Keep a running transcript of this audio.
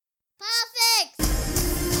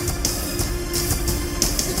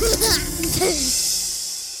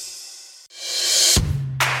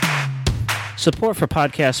Support for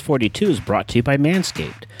Podcast 42 is brought to you by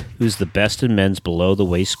Manscaped, who's the best in men's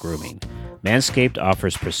below-the-waist grooming. Manscaped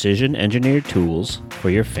offers precision-engineered tools for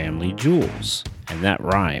your family jewels. And that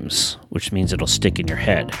rhymes, which means it'll stick in your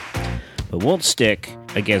head. But won't stick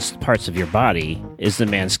against parts of your body is the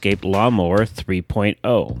Manscaped Lawnmower 3.0.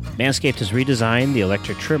 Manscaped has redesigned the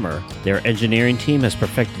electric trimmer. Their engineering team has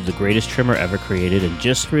perfected the greatest trimmer ever created and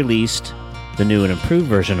just released the new and improved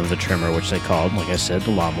version of the trimmer, which they called, like I said,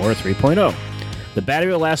 the Lawnmower 3.0. The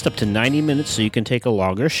battery will last up to 90 minutes, so you can take a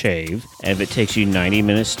longer shave. And if it takes you 90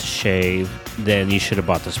 minutes to shave, then you should have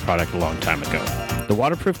bought this product a long time ago. The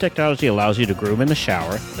waterproof technology allows you to groom in the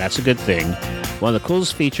shower. That's a good thing. One of the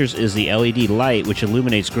coolest features is the LED light, which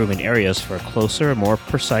illuminates grooming areas for a closer and more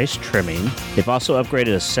precise trimming. They've also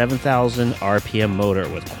upgraded a 7,000 RPM motor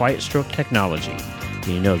with Quiet Stroke technology.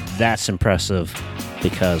 You know that's impressive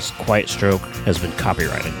because Quiet Stroke has been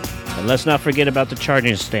copyrighted. And let's not forget about the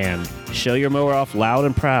charging stand. Show your mower off loud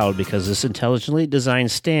and proud because this intelligently designed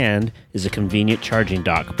stand is a convenient charging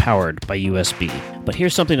dock powered by USB. But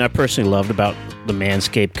here's something I personally loved about the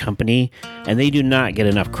Manscaped company, and they do not get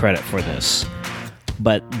enough credit for this.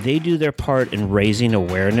 But they do their part in raising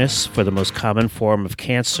awareness for the most common form of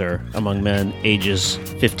cancer among men ages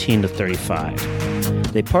 15 to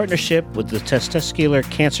 35. They partnership with the Testicular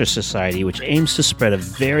Cancer Society, which aims to spread a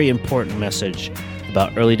very important message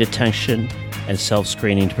about early detection and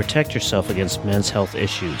self-screening to protect yourself against men's health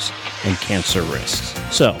issues and cancer risks.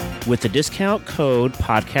 So, with the discount code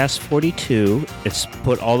podcast42, it's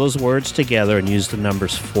put all those words together and use the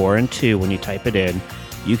numbers 4 and 2 when you type it in.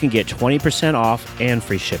 You can get 20% off and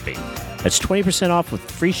free shipping. That's 20% off with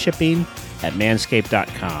free shipping at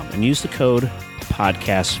manscaped.com and use the code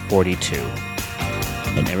podcast42.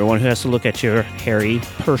 And everyone who has to look at your hairy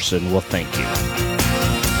person will thank you.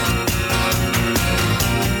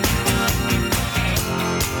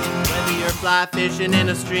 Fly fishing in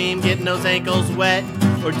a stream, getting those ankles wet,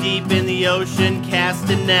 or deep in the ocean,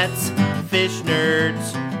 casting nets. Fish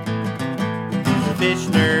nerds. Fish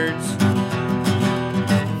nerds.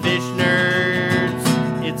 Fish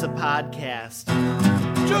nerds. It's a podcast.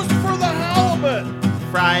 Just for the halibut.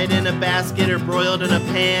 Fried in a basket or broiled in a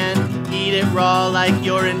pan. Eat it raw like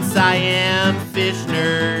you're in Siam. Fish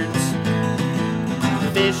nerds.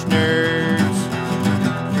 Fish nerds.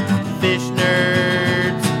 Fish nerds.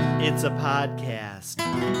 It's a podcast.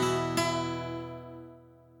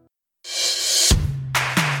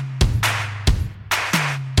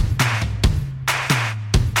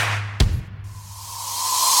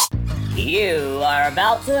 You are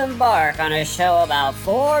about to embark on a show about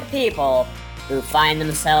 4 people who find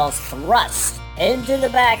themselves thrust into the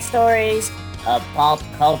backstories of pulp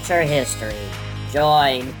culture history.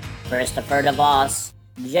 Join Christopher DeVos,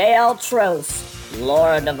 J.L. Trost,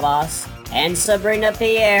 Laura DeVos, and Sabrina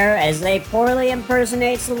Pierre as they poorly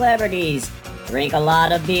impersonate celebrities, drink a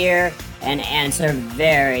lot of beer, and answer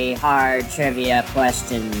very hard trivia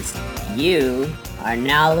questions. You are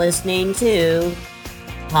now listening to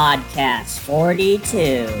Podcast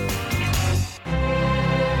 42.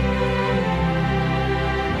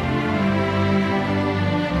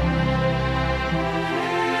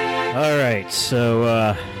 All right,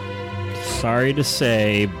 so sorry to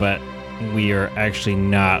say, but we are actually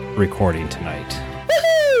not recording tonight.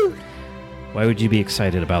 Woohoo! Why would you be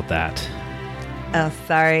excited about that? Oh,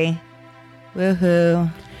 sorry.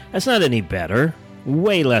 Woohoo. That's not any better.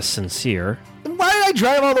 Way less sincere. Then why did I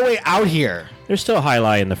drive all the way out here? There's still High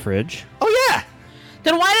Lie in the fridge. Oh, yeah.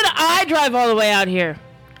 Then why did I drive all the way out here?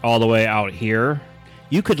 All the way out here?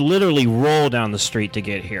 You could literally roll down the street to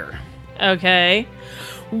get here. Okay.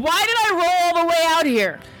 Why did I roll all the way out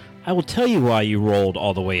here? I will tell you why you rolled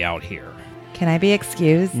all the way out here. Can I be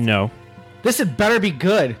excused? No. This had better be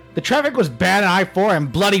good. The traffic was bad on I-4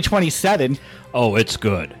 and bloody 27. Oh, it's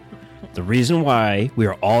good. The reason why we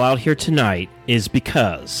are all out here tonight is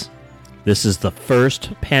because this is the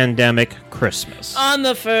first pandemic Christmas. On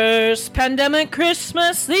the first pandemic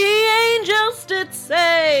Christmas, the angels did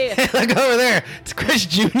say. Look over there. It's Chris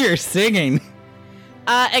Jr. singing.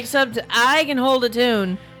 Except I can hold a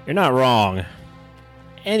tune. You're not wrong.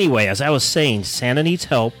 Anyway, as I was saying, Santa needs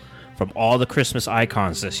help from all the Christmas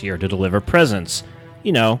icons this year to deliver presents.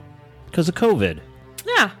 You know, because of COVID.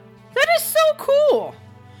 Yeah, that is so cool.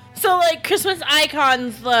 So, like, Christmas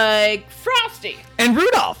icons like Frosty. And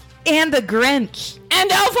Rudolph. And the Grinch.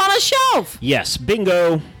 And Elf on a Shelf. Yes,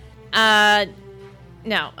 bingo.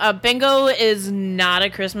 No. Bingo is not a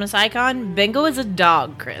Christmas icon. Bingo is a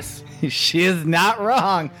dog, Chris. She is not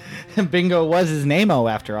wrong. Bingo was his name-o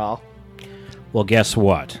after all. Well, guess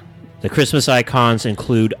what? The Christmas icons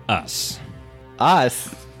include us.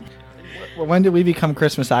 Us? When did we become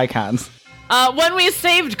Christmas icons? When we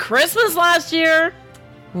saved Christmas last year.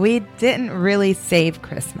 We didn't really save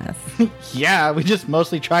Christmas. Yeah, we just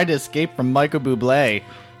mostly tried to escape from Michael Bublé.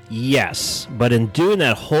 Yes, but in doing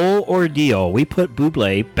that whole ordeal, we put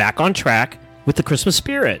Bublé back on track with the Christmas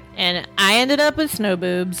spirit. And I ended up with snow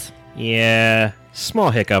boobs. Yeah,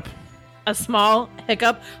 small hiccup. A small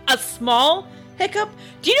hiccup? A small hiccup?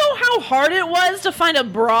 Do you know how hard it was to find a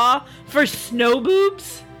bra for snow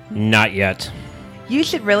boobs? Not yet. You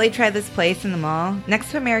should really try this place in the mall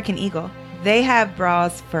next to American Eagle. They have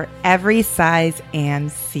bras for every size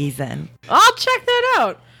and season. I'll check that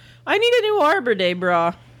out. I need a new Arbor Day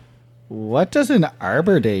bra. What does an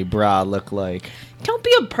Arbor Day bra look like? Don't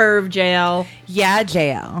be a perv, JL. Yeah,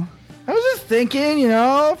 JL. I was just thinking,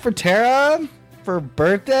 for Tara, for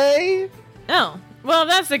birthday. Oh, well, if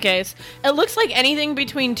that's the case. It looks like anything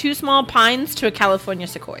between 2 small pines to a California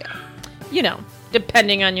sequoia.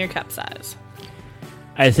 Depending on your cup size.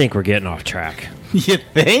 I think we're getting off track. You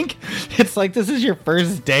think? It's like this is your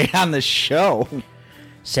first day on the show.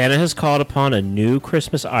 Santa has called upon a new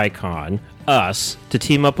Christmas icon, us, to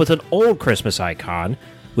team up with an old Christmas icon,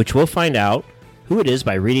 which we'll find out who it is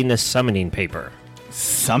by reading this summoning paper.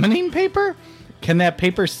 Summoning paper? Can that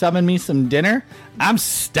paper summon me some dinner? I'm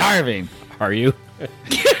starving. Are you? I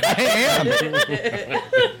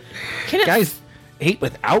am. Guys ate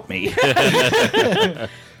without me.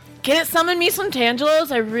 Can it summon me some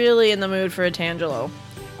Tangelos? I'm really in the mood for a Tangelo.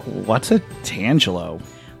 What's a Tangelo?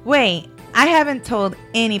 Wait, I haven't told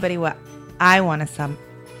anybody what I want to summon.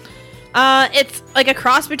 It's like a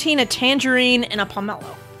cross between a tangerine and a pomelo.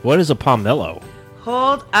 What is a pomelo?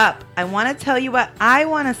 Hold up. I want to tell you what I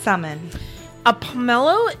want to summon. A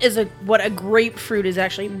pomelo is what a grapefruit is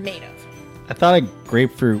actually made of. I thought a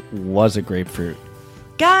grapefruit was a grapefruit.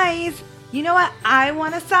 Guys, you know what I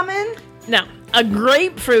want to summon? No, a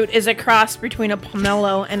grapefruit is a cross between a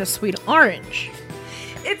pomelo and a sweet orange.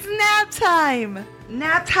 It's nap time.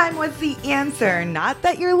 Nap time was the answer, not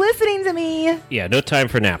that you're listening to me. Yeah, no time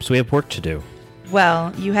for naps. We have work to do.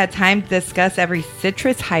 Well, you had time to discuss every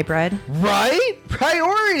citrus hybrid. Right?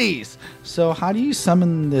 Priorities! So how do you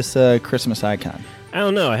summon this Christmas icon? I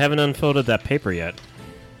don't know. I haven't unfolded that paper yet.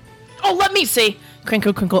 Oh, let me see.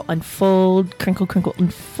 Crinkle, crinkle, unfold. Crinkle, crinkle,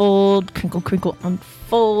 unfold. Crinkle, crinkle,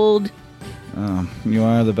 unfold. You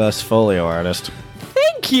are the best folio artist.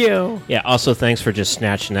 Thank you. Yeah, also thanks for just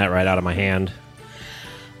snatching that right out of my hand.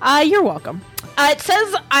 You're welcome. It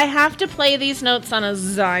says I have to play these notes on a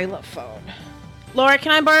xylophone. Laura,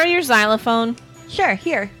 can I borrow your xylophone? Sure,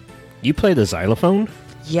 here. You play the xylophone?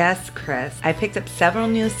 Yes, Chris. I picked up several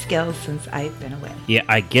new skills since I've been away. Yeah,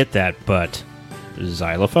 I get that, but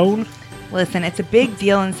xylophone? Listen, it's a big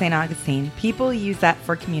deal in St. Augustine. People use that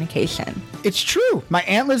for communication. It's true. My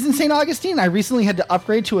aunt lives in St. Augustine. I recently had to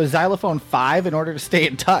upgrade to a Xylophone 5 in order to stay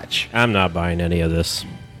in touch. I'm not buying any of this.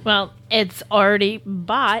 Well, it's already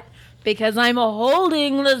bought because I'm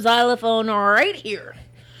holding the xylophone right here.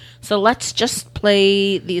 So let's just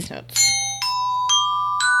play these notes.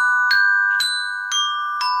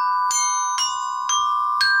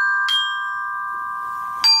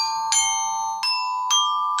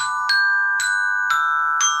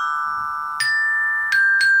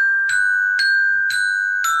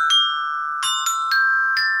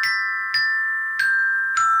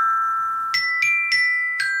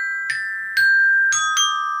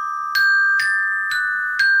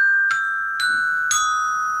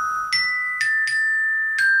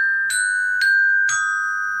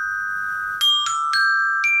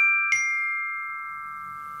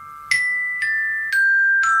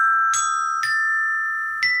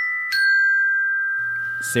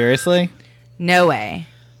 Seriously? No way.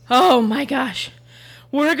 Oh my gosh.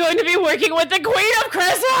 We're going to be working with the Queen of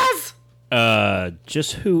Christmas!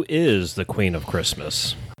 Just who is the Queen of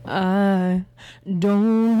Christmas? I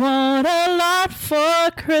don't want a lot for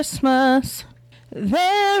Christmas.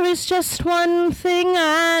 There is just one thing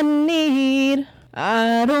I need.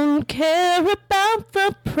 I don't care about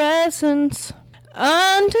the presents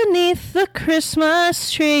underneath the Christmas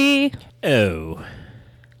tree. Oh.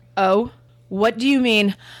 Oh? What do you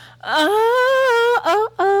mean? Oh.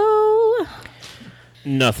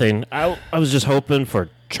 Nothing. I was just hoping for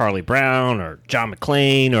Charlie Brown or John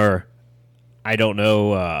McClane or, I don't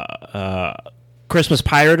know, Christmas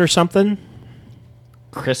Pirate or something.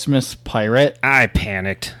 Christmas pirate? I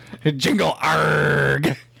panicked. Jingle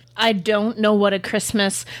arg! I don't know what a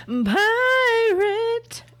Christmas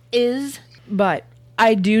pirate is, but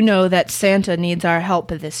I do know that Santa needs our help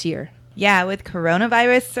this year. Yeah, with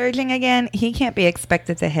coronavirus surging again, he can't be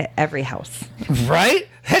expected to hit every house. Right?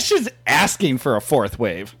 That's just asking for a fourth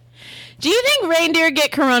wave. Do you think reindeer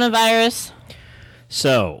get coronavirus?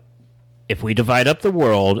 So, if we divide up the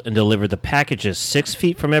world and deliver the packages 6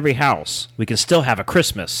 feet from every house, we can still have a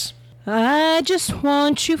Christmas. I just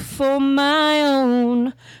want you for my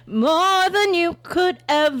own, more than you could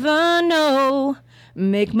ever know.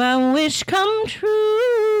 Make my wish come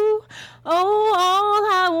true. Oh, all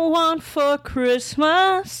I want for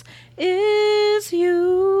Christmas is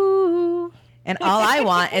you. And all I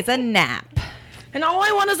want is a nap. And all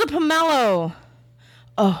I want is a pomelo.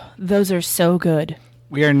 Oh, those are so good.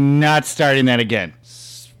 We are not starting that again.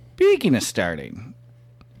 Speaking of starting,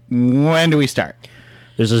 when do we start?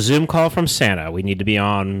 There's a Zoom call from Santa. We need to be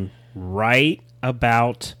on right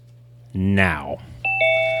about now.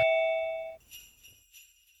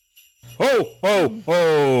 Ho, ho,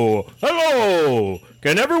 ho! Hello!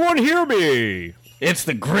 Can everyone hear me? It's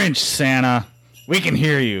the Grinch, Santa. We can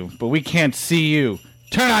hear you, but we can't see you.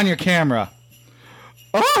 Turn on your camera.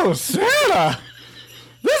 Oh, Santa!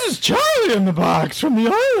 This is Charlie in the box from the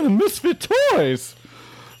Island of Misfit Toys.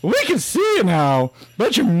 We can see you now,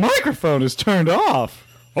 but your microphone is turned off.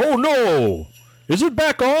 Oh no! Is it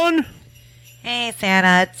back on? Hey,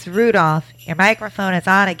 Santa, it's Rudolph. Your microphone is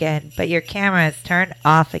on again, but your camera is turned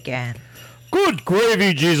off again. Good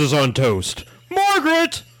gravy, Jesus on toast.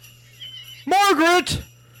 Margaret! Margaret!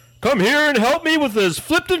 Come here and help me with this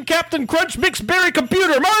Flipton Captain Crunch Mixed Berry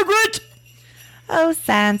computer, Margaret! Oh,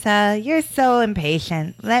 Santa, you're so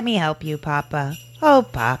impatient. Let me help you, Papa. Oh,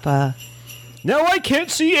 Papa. Now I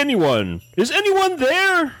can't see anyone. Is anyone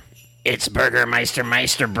there? It's Burgermeister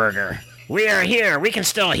Meisterburger. We are here. We can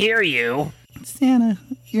still hear you. Santa,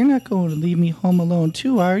 you're not going to leave me home alone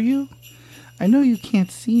too, are you? I know you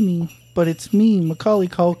can't see me, but it's me, Macaulay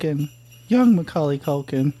Culkin. Young Macaulay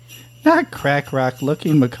Culkin. Not crack rock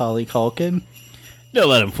looking Macaulay Culkin. Don't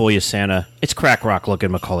let him fool you, Santa. It's crack rock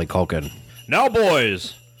looking Macaulay Culkin. Now,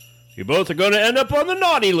 boys, you both are going to end up on the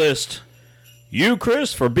naughty list. You,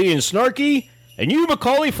 Chris, for being snarky, and you,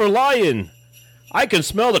 Macaulay, for lying. I can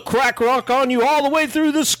smell the crack rock on you all the way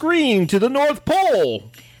through the screen to the North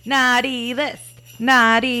Pole. Naughty list,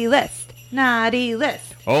 naughty list, naughty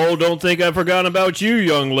list. Oh, don't think I've forgotten about you,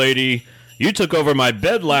 young lady. You took over my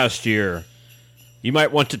bed last year. You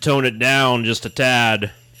might want to tone it down just a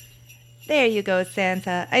tad. There you go,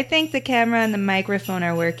 Santa. I think the camera and the microphone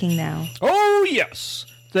are working now. Oh, yes.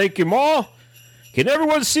 Thank you, Ma. Can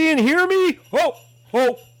everyone see and hear me? Ho,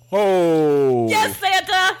 ho, ho. Yes,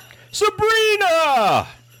 Santa! Sabrina!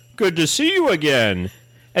 Good to see you again.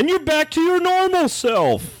 And you're back to your normal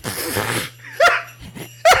self.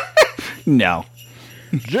 No.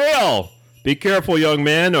 Jail! Be careful, young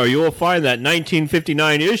man, or you will find that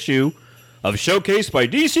 1959 issue of Showcase by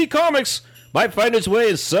DC Comics might find its way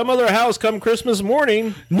in some other house come Christmas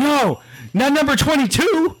morning. No! Not number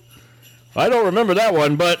 22! I don't remember that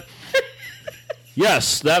one, but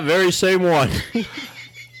yes, that very same one.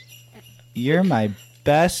 You're my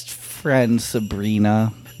best friend,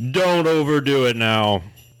 Sabrina. Don't overdo it now.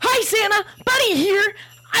 Hi, Santa! Buddy here!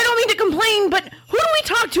 I don't mean to complain, but who do we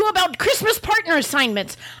talk to about Christmas partner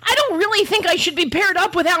assignments? I don't really think I should be paired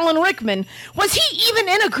up with Alan Rickman. Was he even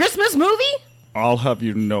in a Christmas movie? I'll have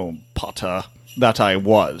you know, Potter, that I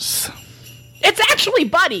was. It's actually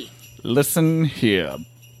Buddy. Listen here,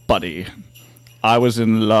 buddy. I was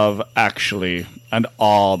in Love Actually and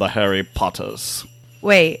all the Harry Potters.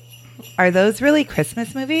 Wait, are those really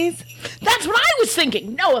Christmas movies? That's what I was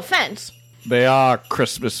thinking. No offense. They are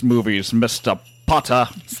Christmas movies, Mr. Potter.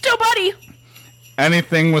 Still Buddy.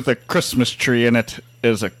 Anything with a Christmas tree in it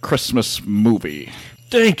is a Christmas movie.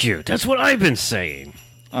 Thank you. That's what I've been saying.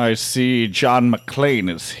 I see John McClane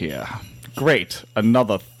is here. Great,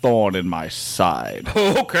 another thorn in my side.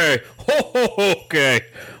 Okay. Okay.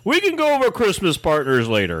 We can go over Christmas partners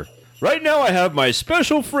later. Right now I have my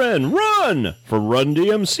special friend, Run, for Run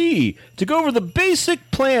DMC, to go over the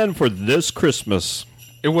basic plan for this Christmas.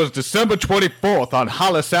 It was December 24th on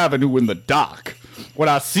Hollis Avenue in the dock when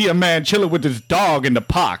I see a man chilling with his dog in the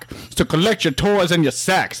park. So collect your toys and your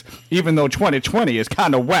sacks, even though 2020 is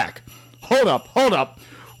kind of whack. Hold up.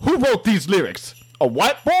 Who wrote these lyrics? A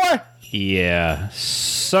white boy? Yeah,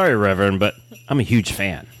 sorry, Reverend, but I'm a huge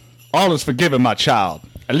fan. All is forgiven, my child.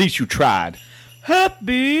 At least you tried.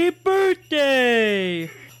 Happy birthday!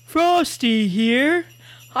 Frosty here.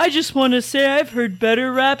 I just want to say I've heard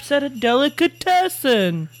better raps at a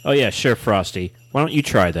delicatessen. Oh yeah, sure, Frosty. Why don't you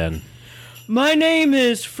try then? My name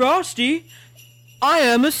is Frosty. I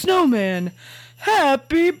am a snowman.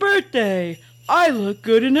 Happy birthday! I look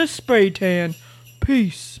good in a spray tan.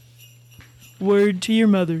 Peace. Word to your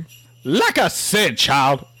mother. Like I said,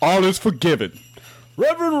 child, all is forgiven.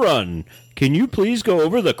 Reverend Run, can you please go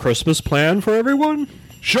over the Christmas plan for everyone?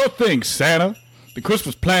 Sure thing, Santa. The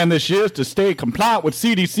Christmas plan this year is to stay compliant with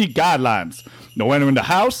CDC guidelines. No entering the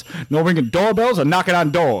house, no ringing doorbells or knocking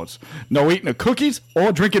on doors. No eating of cookies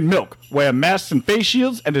or drinking milk. Wear masks and face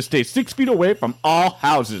shields and to stay 6 feet away from all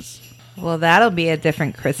houses. Well, that'll be a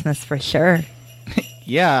different Christmas for sure.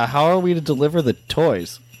 Yeah, how are we to deliver the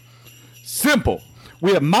toys? Simple.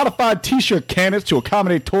 We have modified t-shirt cannons to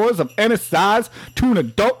accommodate toys of any size to an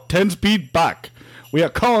adult 10-speed bike. We are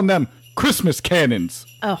calling them Christmas cannons.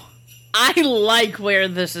 Oh, I like where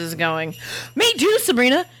this is going. Me too,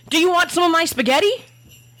 Sabrina. Do you want some of my spaghetti?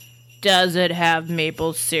 Does it have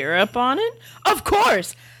maple syrup on it? Of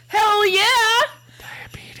course. Hell yeah.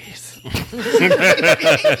 Diabetes.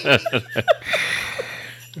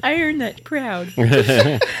 I earned that proud.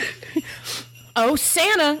 Oh,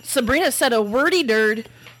 Santa, Sabrina said a wordy dird.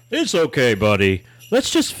 It's okay, buddy. Let's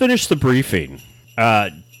just finish the briefing.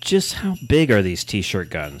 Just how big are these t-shirt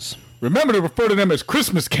guns? Remember to refer to them as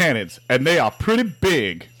Christmas cannons, and they are pretty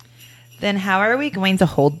big. Then how are we going to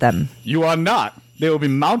hold them? You are not. They will be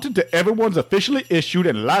mounted to everyone's officially issued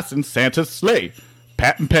and licensed Santa sleigh.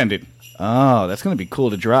 Patent pending. Oh, that's going to be cool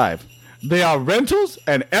to drive. They are rentals,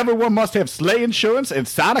 and everyone must have sleigh insurance and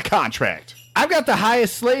sign a contract. I've got the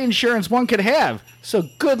highest sleigh insurance one could have, so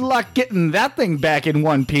good luck getting that thing back in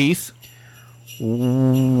one piece.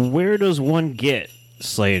 Where does one get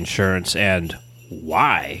sleigh insurance and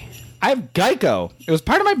why? I have Geico. It was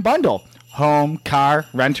part of my bundle. Home, car,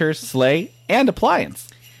 renter, sleigh, and appliance.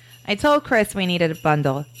 I told Chris we needed a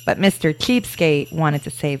bundle, but Mr. Cheapskate wanted to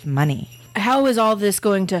save money. How is all this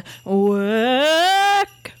going to work?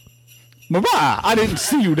 Mariah, I didn't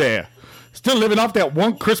see you there. Still living off that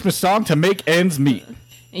one Christmas song to make ends meet.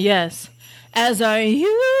 Yes, as are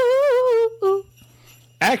you.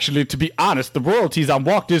 Actually, to be honest, the royalties on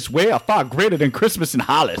Walk This Way are far greater than Christmas in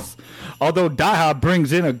Hollis. Although Die Hard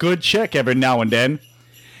brings in a good check every now and then.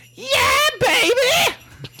 Yeah,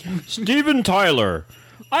 baby! Steven Tyler,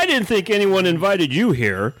 I didn't think anyone invited you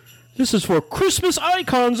here. This is for Christmas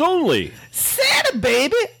icons only. Santa,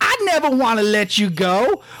 baby, I never want to let you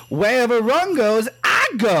go. Wherever Run goes, I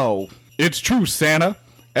go. It's true, Santa.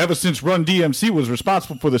 Ever since Run DMC was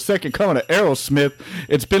responsible for the second coming of Aerosmith,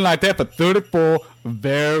 it's been like that for 34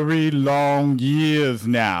 very long years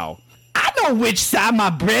now. I know which side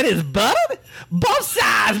my bread is buttered. Both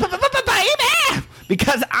sides, baby.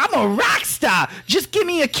 Because I'm a rock star. Just give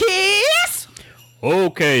me a kiss.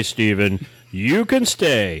 Okay, Steven, you can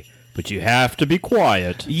stay, but you have to be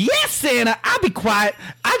quiet. Yes, Santa, I'll be quiet.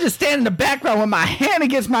 I just stand in the background with my hand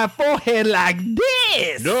against my forehead like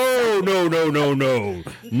this. No.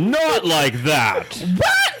 Not like that.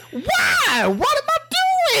 What? Why? What am I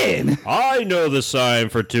doing? I know the sign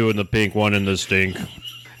for two and the pink one in the stink.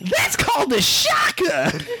 That's called a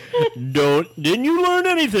shocker. Didn't you learn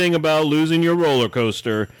anything about losing your roller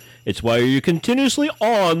coaster? It's why you're continuously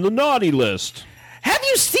on the naughty list. Have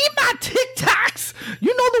you seen my TikToks?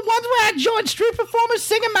 You know the ones where I join street performers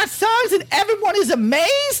singing my songs and everyone is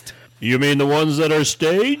amazed? You mean the ones that are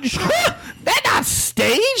staged? They're not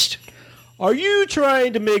staged. Are you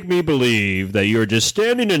trying to make me believe that you're just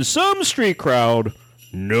standing in some street crowd,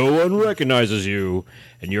 no one recognizes you,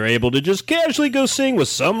 and you're able to just casually go sing with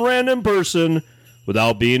some random person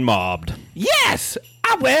without being mobbed? Yes,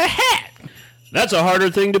 I wear a hat. That's a harder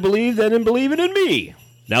thing to believe than in believing in me.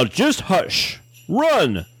 Now just hush.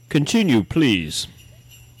 Run. Continue, please.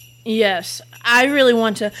 Yes, I really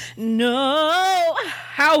want to know,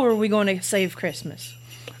 how are we going to save Christmas?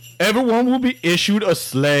 Everyone will be issued a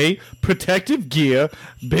sleigh, protective gear,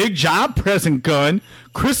 big giant present gun,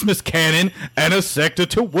 Christmas cannon, and a sector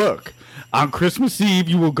to work. On Christmas Eve,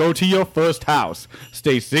 you will go to your first house,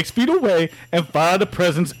 stay 6 feet away, and fire the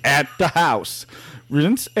presents at the house.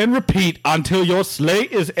 Rinse and repeat until your sleigh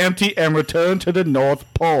is empty and return to the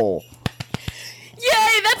North Pole.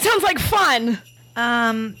 Yay, that sounds like fun!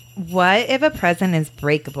 What if a present is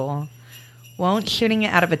breakable? Won't shooting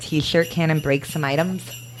it out of a t-shirt cannon break some items?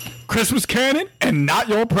 Christmas cannon and not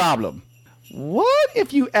your problem. What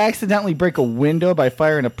if you accidentally break a window by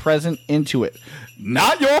firing a present into it?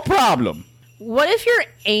 Not your problem. What if your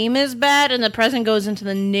aim is bad and the present goes into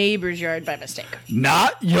the neighbor's yard by mistake?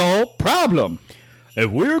 Not your problem.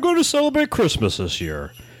 If we're going to celebrate Christmas this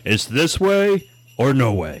year, it's this way or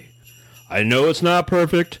no way. I know it's not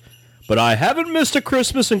perfect, but I haven't missed a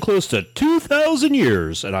Christmas in close to 2,000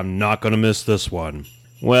 years, and I'm not going to miss this one.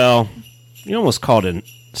 Well, you almost called in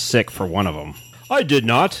sick for one of them. I did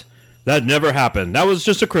not. That never happened. That was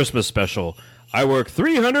just a Christmas special. I work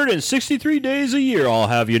 363 days a year, I'll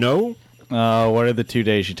have you know. What are the 2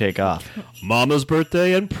 days you take off? Mama's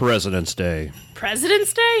birthday and President's Day.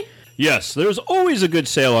 President's Day? Yes, there's always a good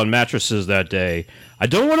sale on mattresses that day. I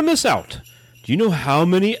don't want to miss out. Do you know how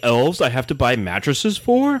many elves I have to buy mattresses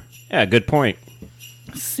for? Yeah, good point.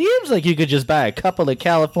 Seems like you could just buy a couple of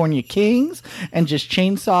California Kings and just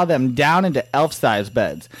chainsaw them down into elf-sized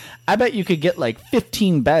beds. I bet you could get like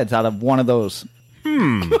 15 beds out of one of those.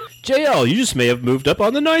 JL, you just may have moved up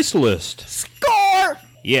on the nice list. Score!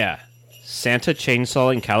 Yeah, Santa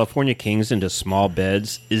chainsawing California Kings into small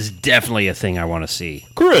beds is definitely a thing I want to see.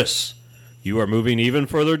 Chris, you are moving even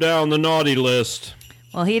further down the naughty list.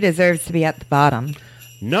 Well, he deserves to be at the bottom.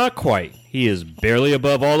 Not quite. He is barely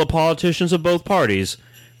above all the politicians of both parties.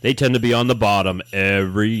 They tend to be on the bottom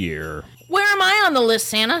every year. Where am I on the list,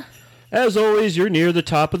 Santa? As always, you're near the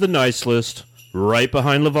top of the nice list, right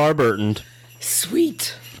behind LeVar Burton.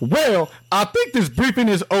 Sweet. Well, I think this briefing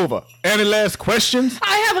is over. Any last questions?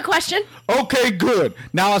 I have a question. Okay, good.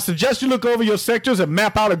 Now I suggest you look over your sectors and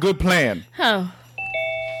map out a good plan. Oh.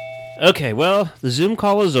 Okay, well, the Zoom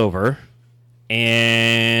call is over,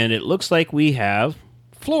 and it looks like we have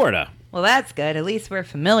Florida. Well, that's good. At least we're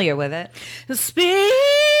familiar with it.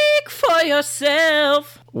 Speak for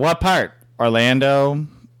yourself. What part? Orlando?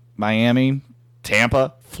 Miami?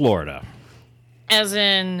 Tampa? Florida. As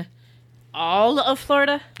in all of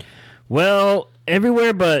Florida? Well,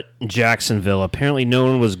 everywhere but Jacksonville. Apparently no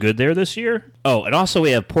one was good there this year. Oh, and also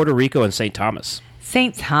we have Puerto Rico and St. Thomas.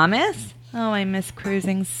 St. Thomas? Oh, I miss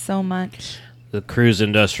cruising so much. The cruise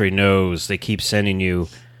industry knows. They keep sending you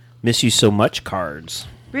miss you so much cards.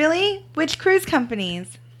 Really? Which cruise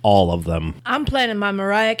companies? All of them. I'm planning my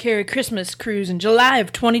Mariah Carey Christmas cruise in July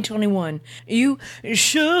of 2021. You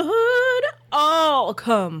should all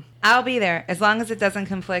come. I'll be there, as long as it doesn't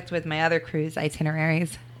conflict with my other cruise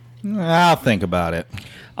itineraries. I'll think about it.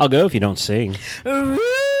 I'll go if you don't sing. Rude.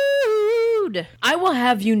 I will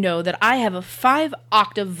have you know that I have a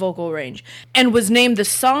 5-octave vocal range and was named the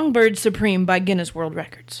Songbird Supreme by Guinness World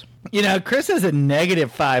Records. You know, Chris has a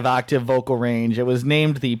negative 5-octave vocal range. It was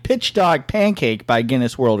named the Pitch Dog Pancake by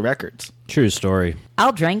Guinness World Records. True story.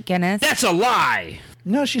 I'll drink Guinness. That's a lie!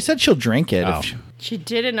 No, she said she'll drink it. Oh. She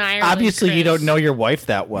did in Ireland. Obviously, you Chris. don't know your wife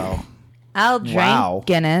that well. I'll drink Wow.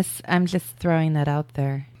 Guinness. I'm just throwing that out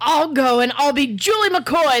there. I'll go and I'll be Julie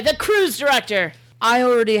McCoy, the cruise director. I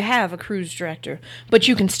already have a cruise director, but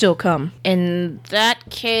you can still come. In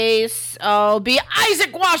that case, I'll be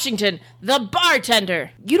Isaac Washington, the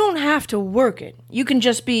bartender. You don't have to work it. You can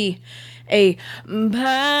just be a passenger.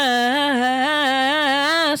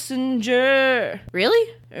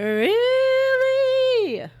 Really? Really?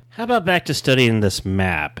 How about back to studying this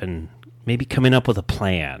map and maybe coming up with a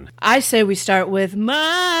plan? I say we start with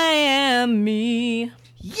Miami.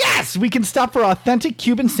 Yes, we can stop for authentic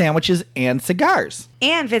Cuban sandwiches and cigars.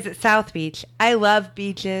 And visit South Beach. I love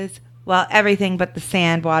beaches. Well, everything but the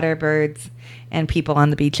sand, water, birds, and people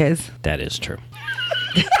on the beaches. That is true.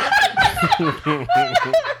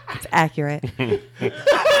 It's accurate.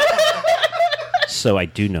 So I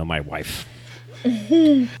do know my wife.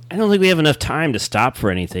 I don't think we have enough time to stop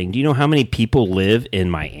for anything. Do you know how many people live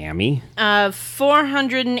in Miami?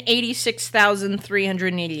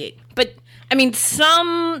 486,388. But, I mean,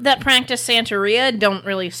 some that practice Santeria don't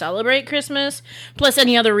really celebrate Christmas, plus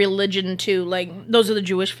any other religion, too. Like, those are the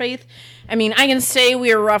Jewish faith. I mean, I can say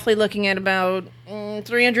we are roughly looking at about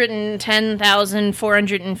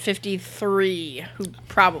 310,453 who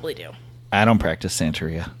probably do. I don't practice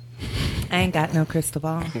Santeria. I ain't got no crystal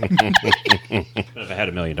ball. If I had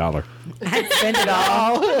 $1 million. I'd spend it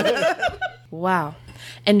all. Wow.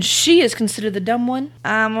 And she is considered the dumb one?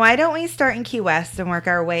 Why don't we start in Key West and work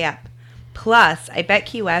our way up? Plus, I bet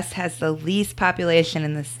Key West has the least population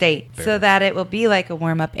in the state, so that it will be like a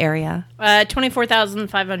warm-up area.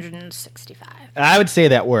 24,565. I would say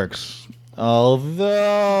that works.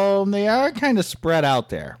 Although they are kind of spread out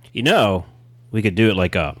there. You know, we could do it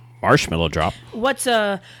like a marshmallow drop. What's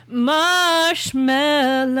a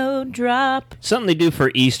marshmallow drop? Something they do for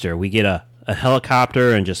Easter. We get a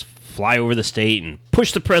helicopter and just fly over the state and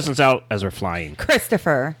push the presents out as we're flying.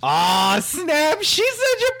 Christopher. Aw, Snap, she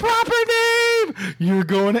said your proper name. You're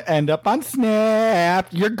going to end up on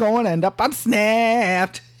Snapped. You're going to end up on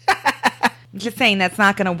Snapped. I'm just saying that's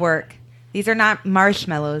not going to work. These are not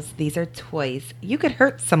marshmallows. These are toys. You could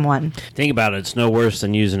hurt someone. Think about it. It's no worse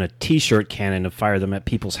than using a T-shirt cannon to fire them at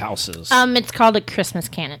people's houses. It's called a Christmas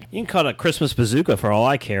cannon. You can call it a Christmas bazooka for all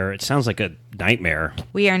I care. It sounds like a nightmare.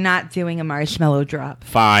 We are not doing a marshmallow drop.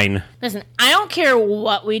 Fine. Listen, I don't care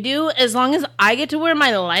what we do as long as I get to wear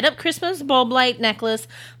my light-up Christmas bulb light necklace,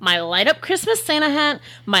 my light-up Christmas Santa hat,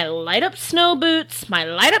 my light-up snow boots, my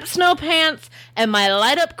light-up snow pants, and my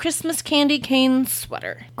light-up Christmas candy cane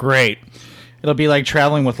sweater. Great. It'll be like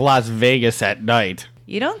traveling with Las Vegas at night.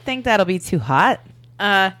 You don't think that'll be too hot?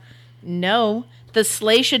 No. The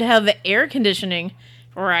sleigh should have air conditioning,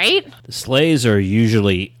 right? The sleighs are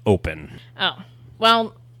usually open. Oh.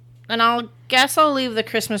 Well, then I'll leave the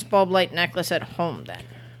Christmas bulb light necklace at home then.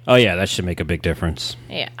 Oh, yeah, that should make a big difference.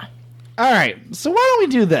 Yeah. All right, so why don't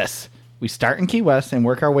we do this? We start in Key West and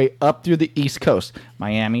work our way up through the East Coast.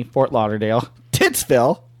 Miami, Fort Lauderdale,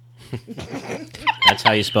 Titsville. That's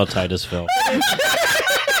how you spell Titusville.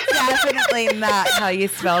 Definitely not how you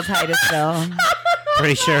spell Titusville.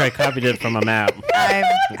 Pretty sure I copied it from a map.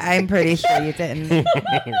 I'm pretty sure you didn't.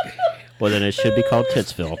 Well, then it should be called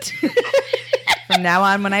Titsville. From now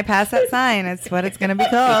on, when I pass that sign, it's what it's going to be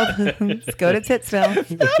called. Let's go to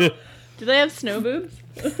Titsville. Do they have snow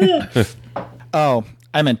boobs? Oh,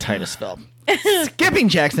 I meant Titusville. Skipping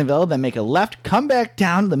Jacksonville, then make a left, come back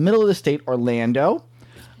down to the middle of the state, Orlando.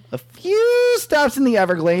 A few stops in the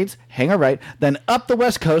Everglades, hang a right, then up the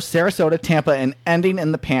West Coast, Sarasota, Tampa, and ending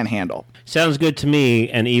in the Panhandle. Sounds good to me,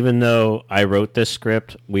 and even though I wrote this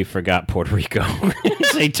script, we forgot Puerto Rico.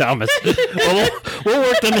 St. Thomas. Well, we'll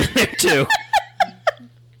work them in there, too.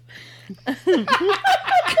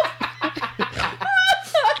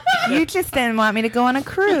 You just didn't want me to go on a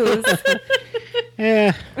cruise.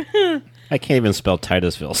 Yeah. I can't even spell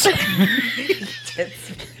Titusville.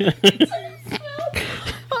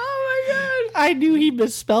 I knew he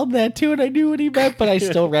misspelled that too, and I knew what he meant, but I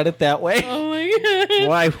still read it that way. Oh my god.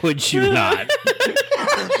 Why would you not?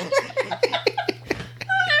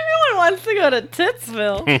 Everyone wants to go to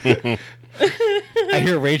Titsville. I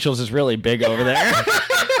hear Rachel's is really big over there.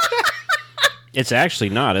 It's actually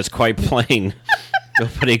not. It's quite plain.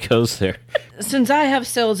 Nobody goes there. Since I have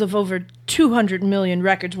sales of over 200 million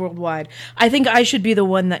records worldwide, I think I should be the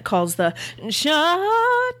one that calls the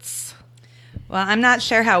shots. Well, I'm not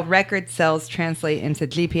sure how record sales translate into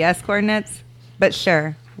GPS coordinates, but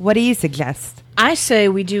sure. What do you suggest? I say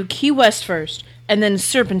we do Key West first, and then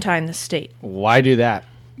serpentine the state. Why do that?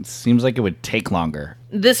 It seems like it would take longer.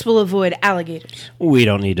 This will avoid alligators. We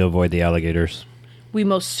don't need to avoid the alligators. We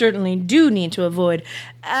most certainly do need to avoid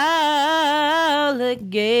alligators.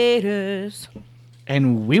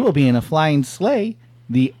 And we will be in a flying sleigh.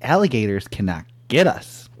 The alligators cannot get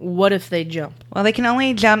us. What if they jump? Well, they can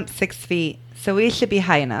only jump 6 feet, so we should be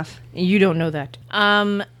high enough. You don't know that.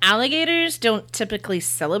 Alligators don't typically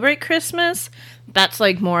celebrate Christmas. That's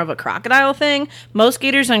like more of a crocodile thing. Most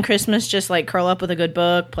gators on Christmas just like curl up with a good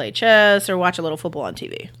book, play chess, or watch a little football on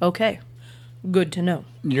TV. Okay. Good to know.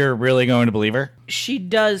 You're really going to believe her? She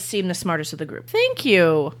does seem the smartest of the group. Thank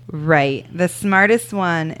you. Right. The smartest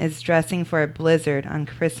one is dressing for a blizzard on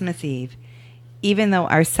Christmas Eve, even though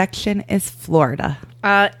our section is Florida.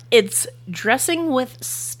 It's dressing with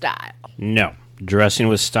style. No. Dressing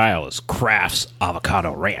with style is Kraft's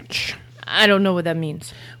Avocado Ranch. I don't know what that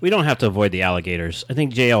means. We don't have to avoid the alligators. I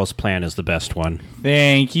think JL's plan is the best one.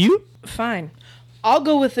 Thank you. Fine. I'll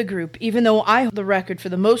go with the group, even though I hold the record for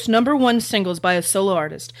the most #1 singles by a solo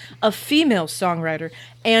artist, a female songwriter,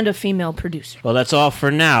 and a female producer. Well, that's all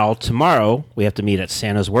for now. Tomorrow, we have to meet at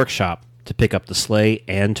Santa's workshop to pick up the sleigh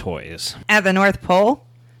and toys. At the North Pole?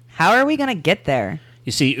 How are we going to get there?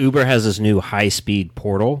 You see, Uber has this new high-speed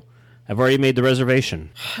portal. I've already made the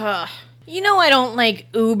reservation. You know I don't like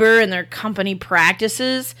Uber and their company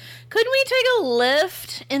practices. Couldn't we take a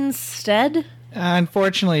Lyft instead?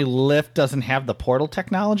 Unfortunately, Lyft doesn't have the portal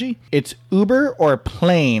technology. It's Uber or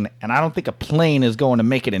plane, and I don't think a plane is going to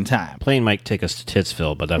make it in time. Plane might take us to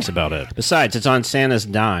Titsville, but that's about it. Besides, it's on Santa's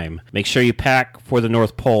dime. Make sure you pack for the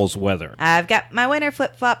North Pole's weather. I've got my winter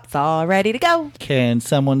flip-flops all ready to go. Can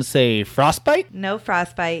someone say frostbite? No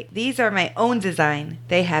frostbite. These are my own design.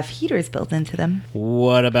 They have heaters built into them.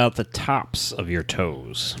 What about the tops of your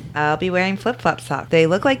toes? I'll be wearing flip-flop socks. They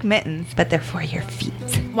look like mittens, but they're for your feet.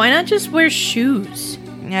 Why not just wear shoes?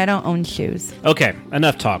 I don't own shoes. Okay,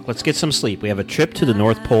 enough talk. Let's get some sleep. We have a trip to the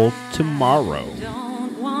North Pole tomorrow.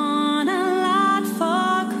 Don't want a lot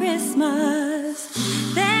for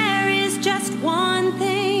Christmas. There is just one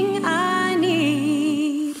thing I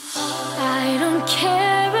need. I don't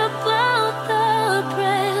care about the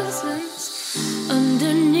presents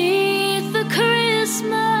underneath the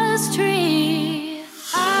Christmas tree.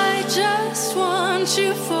 I just want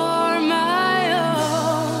you for my own.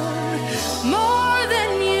 More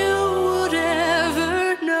than you would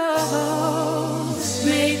ever know.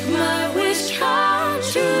 Make my wish come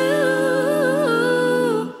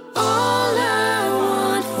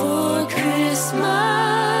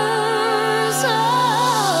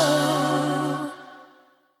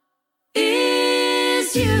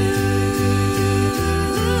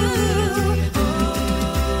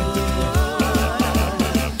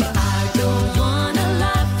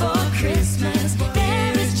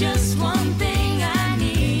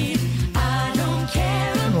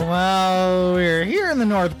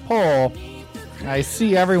North Pole. I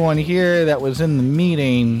see everyone here that was in the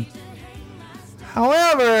meeting.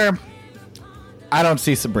 However, I don't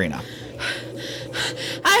see Sabrina.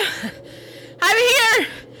 I'm here.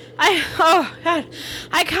 Oh God,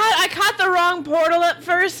 I caught the wrong portal at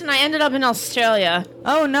first, and I ended up in Australia.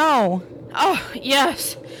 Oh no. Oh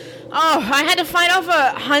yes. Oh, I had to fight off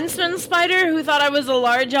a huntsman spider who thought I was a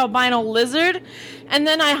large albino lizard, and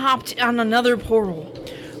then I hopped on another portal.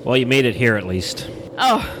 Well, you made it here at least.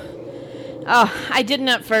 Oh, I didn't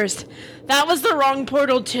at first. That was the wrong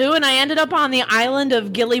portal too, and I ended up on the island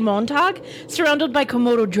of Gili Montag, surrounded by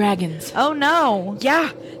Komodo dragons. Oh no.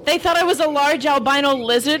 Yeah, they thought I was a large albino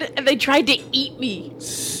lizard, and they tried to eat me.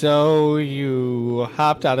 So you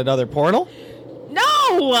hopped out another portal?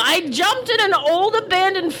 No, I jumped in an old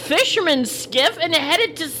abandoned fisherman's skiff and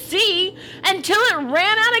headed to sea until it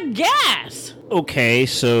ran out of gas. Okay,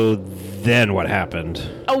 so then what happened?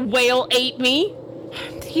 A whale ate me.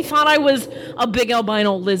 He thought I was a big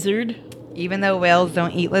albino lizard. Even though whales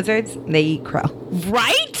don't eat lizards, they eat krill.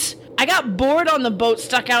 Right? I got bored on the boat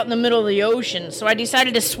stuck out in the middle of the ocean, so I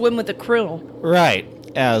decided to swim with the krill. Right,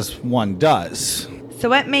 as one does. So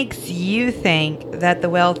what makes you think that the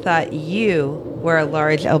whale thought you were a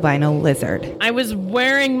large albino lizard? I was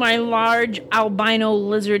wearing my large albino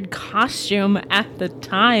lizard costume at the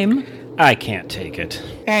time. I can't take it.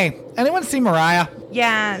 Hey, anyone see Mariah?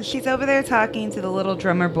 Yeah, she's over there talking to the little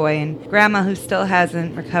drummer boy and Grandma who still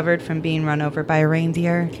hasn't recovered from being run over by a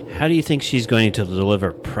reindeer. How do you think she's going to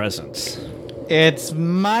deliver presents? It's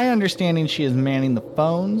my understanding she is manning the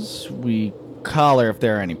phones. We call her if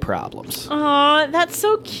there are any problems. Aw, that's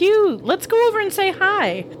so cute. Let's go over and say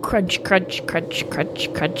hi. Crunch, crunch, crunch,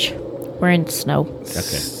 crunch, crunch. We're in snow.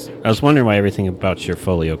 Okay. I was wondering why everything about your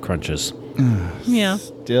folio crunches. Yeah.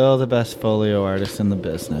 Still the best folio artist in the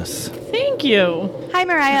business. Thank you. Hi,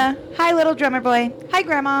 Mariah. Hi, little drummer boy. Hi,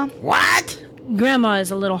 Grandma. What? Grandma is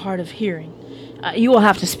a little hard of hearing. You will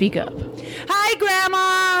have to speak up. Hi,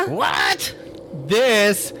 Grandma. What?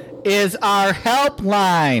 This is our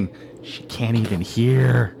helpline. She can't even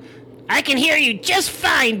hear. I can hear you just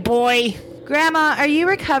fine, boy. Grandma, are you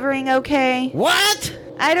recovering okay? What?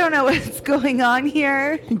 I don't know what's going on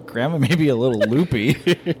here. Grandma may be a little loopy.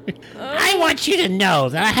 I want you to know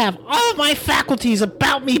that I have all my faculties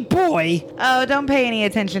about me, boy. Oh, don't pay any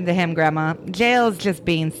attention to him, Grandma. Jail's just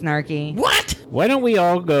being snarky. What? Why don't we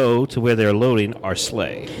all go to where they're loading our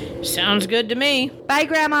sleigh? Sounds good to me. Bye,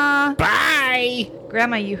 Grandma. Bye.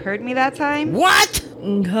 Grandma, you heard me that time? What?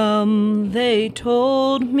 Come, they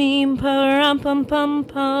told me,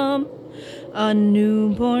 pa-rum-pum-pum-pum, a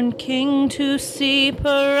newborn king to see,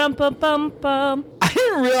 pa-rum-pum-pum-pum. I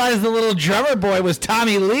didn't realize the little drummer boy was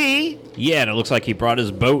Tommy Lee. Yeah, and it looks like he brought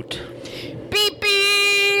his boat. Beep,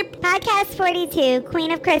 beep! Podcast 42,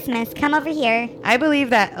 Queen of Christmas, come over here. I believe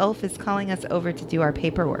that Elf is calling us over to do our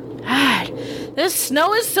paperwork. God, this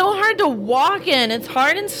snow is so hard to walk in. It's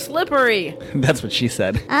hard and slippery. That's what she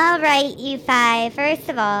said. All right, you five. First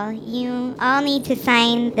of all, you all need to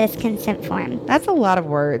sign this consent form. That's a lot of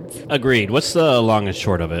words. Agreed. What's the long and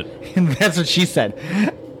short of it? And that's what she said.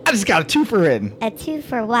 I just got a twofer in. A two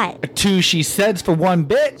for what? A two she says for one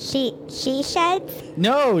bit. She sheds?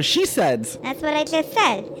 No, she says. That's what I just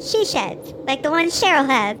said. She sheds. Like the one Cheryl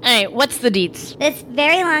has. Hey, what's the deets? This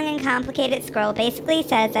very long and complicated scroll basically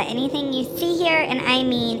says that anything you see here, and I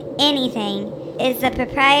mean anything, is the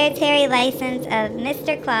proprietary license of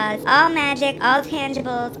Mr. Claus. All magic, all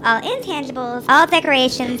tangibles, all intangibles, all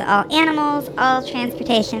decorations, all animals, all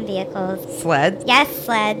transportation vehicles. Sleds? Yes,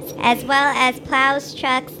 sleds, as well as plows,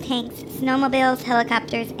 trucks, tanks, snowmobiles,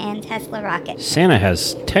 helicopters, and Tesla rockets. Santa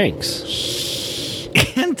has tanks.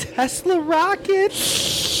 And Tesla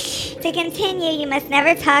rockets. To continue, you must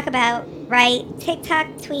never talk about, write, TikTok,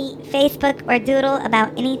 tweet, Facebook, or doodle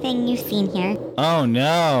about anything you've seen here. Oh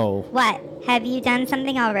no. What? Have you done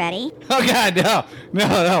something already? Oh god,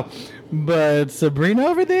 no. But Sabrina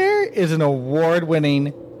over there is an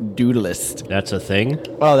award-winning doodlist. That's a thing?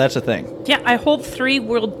 Oh, that's a thing. Yeah, I hold 3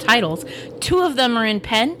 world titles. 2 of them are in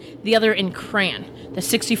pen, the other in crayon. The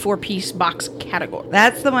 64-piece box category.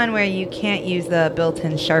 That's the one where you can't use the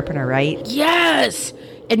built-in sharpener, right? Yes!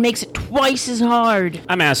 It makes it twice as hard.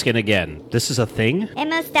 I'm asking again. This is a thing? It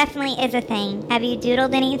most definitely is a thing. Have you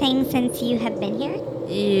doodled anything since you have been here?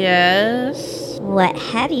 Yes. What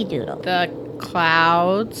have you doodled? The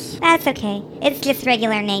clouds. That's okay. It's just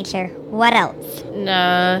regular nature. What else?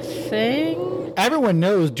 Nothing. Everyone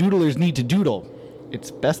knows doodlers need to doodle.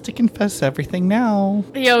 It's best to confess everything now.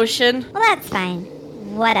 The ocean. Well, that's fine.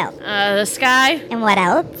 What else? The sky. And what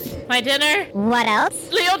else? My dinner. What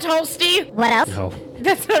else? Leo Tolstoy. What else? No.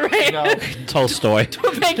 That's not right. Tolstoy.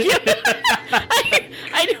 Thank you.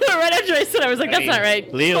 I knew it right after I said it. I was like, that's not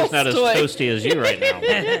right. Leo's not as Tolstoy. toasty as you right now.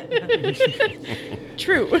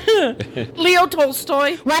 True. Leo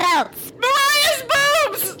Tolstoy. What else? Mariah's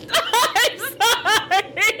boobs! I'm sorry!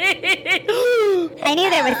 I knew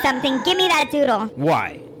there was something. Give me that doodle.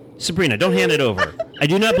 Why? Sabrina, don't hand it over. I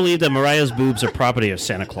do not believe that Mariah's boobs are property of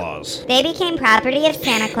Santa Claus. They became property of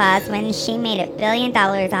Santa Claus when she made $1 billion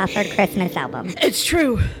off her Christmas album. It's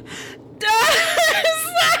true. Sorry,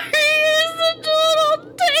 here's the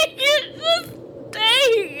doodle. Take it. Just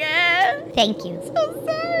take it. Thank you. So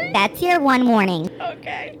sorry. That's your one warning.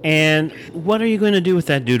 Okay. And what are you going to do with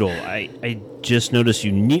that doodle? I just noticed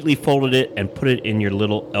you neatly folded it and put it in your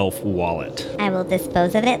little elf wallet. I will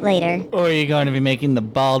dispose of it later. Or are you going to be making the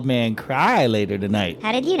bald man cry later tonight?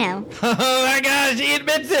 How did you know? Oh my gosh, he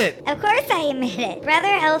admits it! Of course I admit it. Brother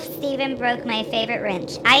Elf Steven broke my favorite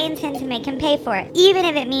wrench. I intend to make him pay for it, even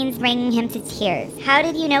if it means bringing him to tears. How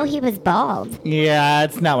did you know he was bald? Yeah,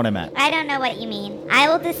 that's not what I meant. I don't know what you mean. I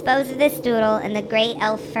will dispose of this doodle in the Great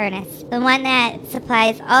Elf Furnace, the one that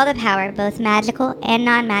supplies all the power, both magical and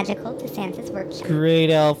non-magical, to Santa's workshop.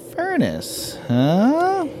 Great Elf Furnace,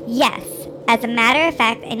 huh? Yes. As a matter of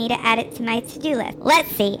fact, I need to add it to my to-do list.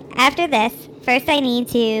 Let's see. After this, first I need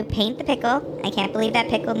to paint the pickle. I can't believe that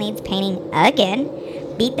pickle needs painting again.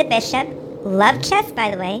 Beat the bishop. Love chess,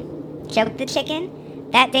 by the way. Choke the chicken.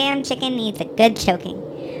 That damn chicken needs a good choking.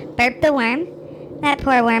 Burp the worm. That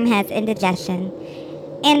poor worm has indigestion.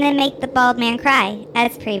 And then make the bald man cry,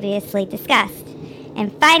 as previously discussed.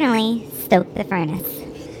 And finally, stoke the furnace.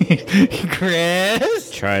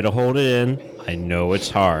 Chris? Try to hold it in. I know it's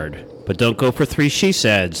hard. But don't go for 3 she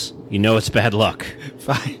saids. You know it's bad luck.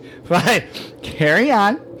 Fine. Carry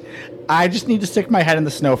on. I just need to stick my head in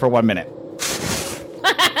the snow for 1 minute.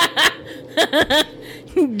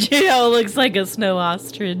 Gio looks like a snow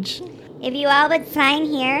ostrich. If you all would sign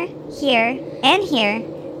here, here, and here,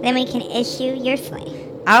 then we can issue your sleigh.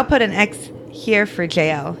 I'll put an X here for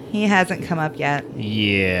JL. He hasn't come up yet.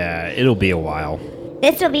 Yeah, it'll be a while.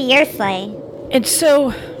 This will be your sleigh. It's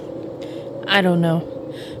so... I don't know.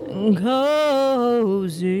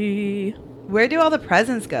 Cozy. Where do all the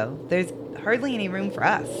presents go? There's hardly any room for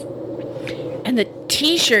us. And the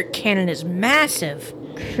t-shirt cannon is massive.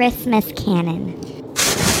 Christmas cannon.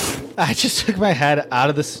 I just took my head out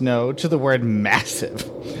of the snow to the word massive.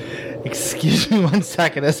 Excuse me 1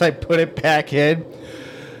 second as I put it back in.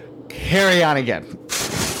 Carry on again.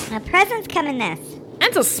 Now, presents come in this.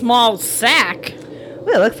 That's a small sack. Ooh,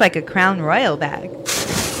 it looks like a Crown Royal bag.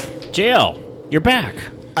 JL, you're back.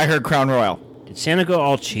 I heard Crown Royal. Did Santa go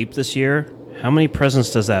all cheap this year? How many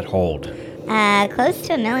presents does that hold? Close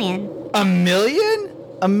to $1 million. $1 million?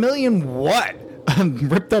 $1 million what?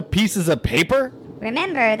 Ripped up pieces of paper?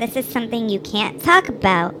 Remember, this is something you can't talk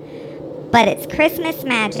about, but it's Christmas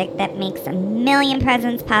magic that makes 1 million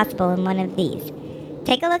presents possible in one of these.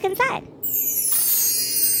 Take a look inside.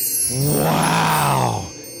 Wow.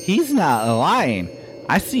 He's not lying.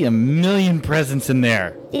 I see 1 million presents in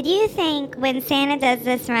there. Did you think when Santa does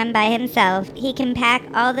this run by himself, he can pack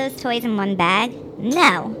all those toys in one bag?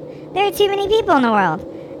 No. There are too many people in the world.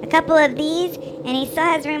 A couple of these, and he still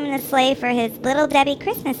has room in the sleigh for his Little Debbie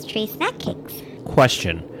Christmas tree snack cakes.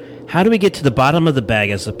 Question. How do we get to the bottom of the bag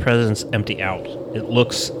as the presents empty out? It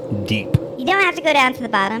looks deep. You don't have to go down to the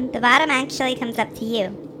bottom. The bottom actually comes up to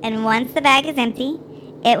you. And once the bag is empty,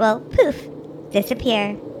 it will, poof,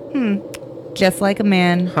 disappear. Just like a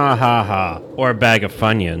man. Ha ha ha. Or a bag of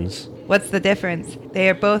Funyuns. What's the difference? They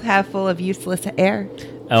are both half full of useless air.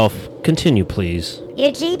 Elf, continue please.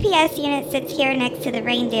 Your GPS unit sits here next to the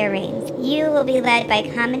reindeer reins. You will be led by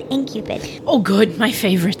Comet and Cupid. Oh, good. My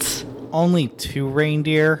favorites. Only 2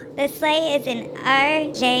 reindeer? The sleigh is an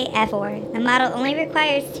RJF4. The model only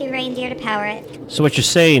requires 2 reindeer to power it. So what you're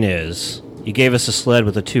saying is, you gave us a sled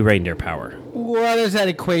with a 2 reindeer power. What does that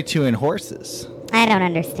equate to in horses? I don't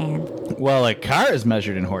understand. Well, a car is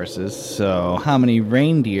measured in horses, so how many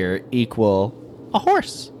reindeer equal a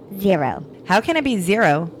horse? 0. How can it be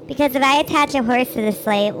 0? Because if I attach a horse to the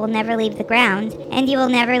sleigh, it will never leave the ground, and you will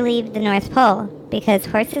never leave the North Pole, because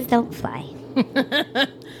horses don't fly.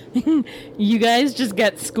 You guys just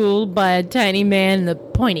got schooled by a tiny man in a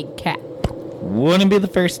pointy cap. Wouldn't be the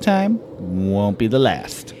first time, won't be the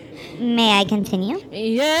last. May I continue?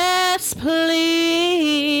 Yes,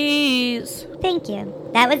 please. Thank you.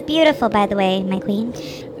 That was beautiful, by the way, my queen.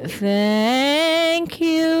 Thank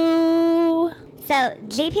you. So,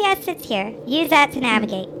 GPS sits here. Use that to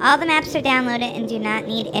navigate. All the maps are downloaded and do not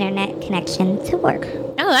need internet connection to work.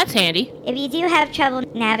 Oh, that's handy. If you do have trouble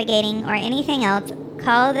navigating or anything else,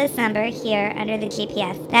 call this number here under the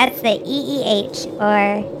GPS. That's the EEH,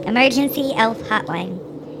 or Emergency Elf Hotline.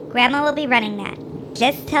 Grandma will be running that.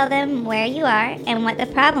 Just tell them where you are and what the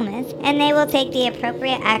problem is, and they will take the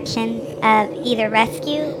appropriate action of either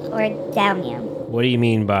rescue or down you. What do you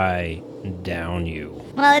mean by down you?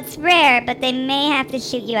 Well, it's rare, but they may have to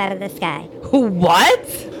shoot you out of the sky.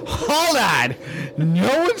 What? Hold on.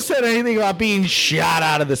 No one said anything about being shot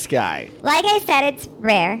out of the sky. Like I said, it's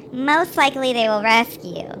rare. Most likely they will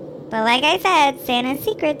rescue you. But like I said, Santa's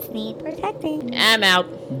secrets need protecting. I'm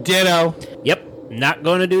out. Ditto. Yep, not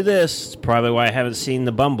going to do this. It's probably why I haven't seen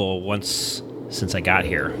the Bumble once since I got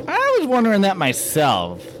here. I was wondering that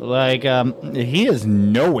myself. Like, he is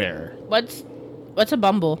nowhere. What's a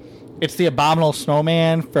bumble? It's the abominable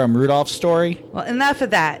snowman from Rudolph's story. Well, enough of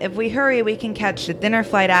that. If we hurry, we can catch the dinner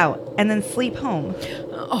flight out and then sleep home.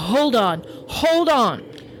 Hold on.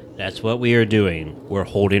 That's what we are doing. We're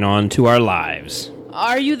holding on to our lives.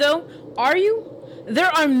 Are you, though? Are you? There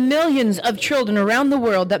are millions of children around the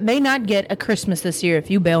world that may not get a Christmas this year if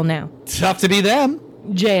you bail now. Tough to be them.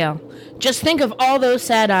 JL, just think of all those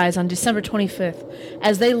sad eyes on December 25th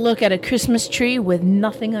as they look at a Christmas tree with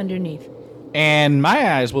nothing underneath. And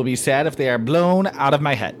my eyes will be sad if they are blown out of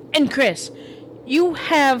my head. And Chris, you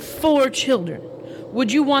have 4 children.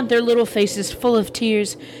 Would you want their little faces full of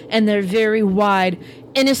tears and their very wide,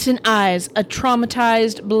 innocent eyes a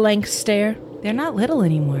traumatized blank stare? They're not little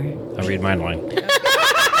anymore. I'll read my line.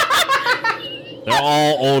 They're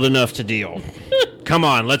all old enough to deal. Come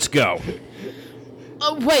on, let's go.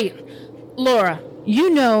 Wait, Laura,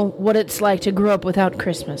 you know what it's like to grow up without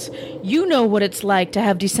Christmas. You know what it's like to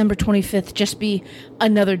have December 25th just be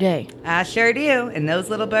another day. I sure do. And those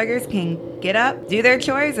little buggers can get up, do their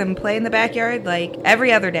chores, and play in the backyard like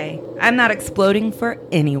every other day. I'm not exploding for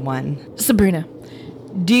anyone. Sabrina,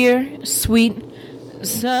 dear, sweet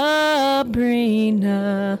Sabrina.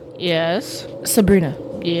 Yes? Sabrina.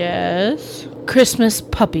 Yes? Christmas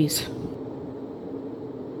puppies.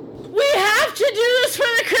 We have to do this for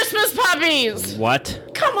the Christmas puppies! What?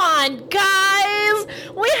 Come on, guys!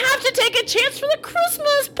 We have to take a chance for the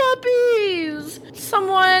Christmas puppies!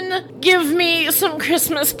 Someone give me some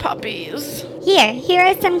Christmas puppies. Here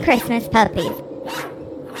are some Christmas puppies.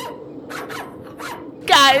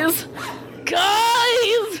 Guys!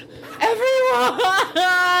 Everyone!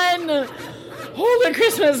 Hold a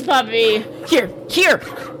Christmas puppy! Here!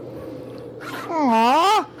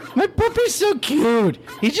 Aww, my puppy's so cute.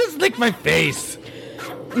 He just licked my face.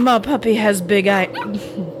 My puppy has big eyes.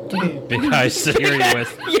 Big eyes to hear you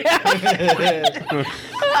with. Yeah!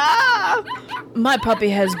 My puppy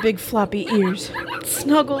has big floppy ears.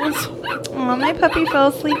 Snuggles. Oh, my puppy fell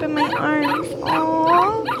asleep in my arms.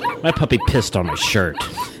 Aww. My puppy pissed on my shirt.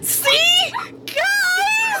 See?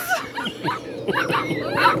 Guys! We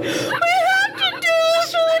have to do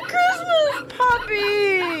this for the Christmas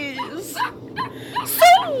puppies! So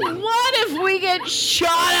what if we get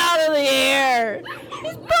shot out of the air?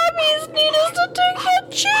 These puppies need us to take a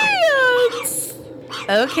chance!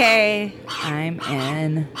 Okay, I'm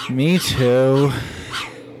in. Me too.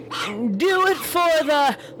 Do it for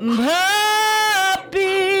the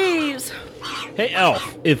puppies! Hey,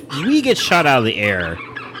 Elf, if we get shot out of the air,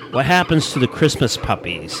 what happens to the Christmas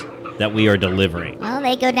puppies that we are delivering? Well,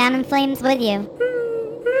 they go down in flames with you.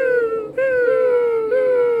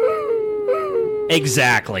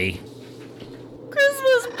 Exactly.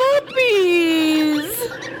 Christmas puppies!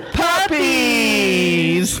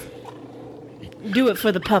 Puppies! Do it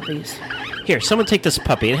for the puppies. Here, someone take this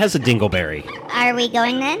puppy. It has a dingleberry. Are we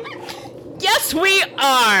going then? Yes, we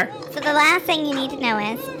are! So the last thing you need to know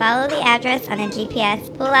is follow the address on a GPS,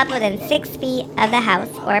 pull up within 6 feet of the house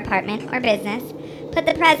or apartment or business, put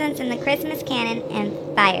the presents in the Christmas cannon, and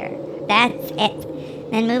fire. That's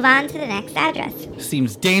it. Then move on to the next address.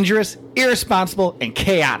 Seems dangerous, irresponsible, and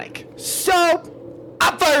chaotic. So,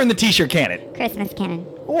 I'm firing the t-shirt cannon. Christmas cannon.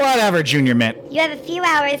 Whatever, Junior Mint. You have a few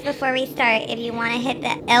hours before we start if you want to hit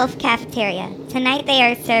the Elf Cafeteria. Tonight they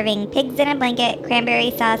are serving pigs in a blanket,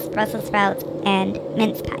 cranberry sauce, Brussels sprouts, and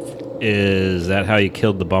mince pies. Is that how you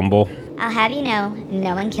killed the Bumble? I'll have you know,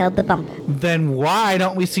 no one killed the Bumble. Then why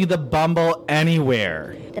don't we see the Bumble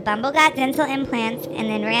anywhere? The Bumble got dental implants and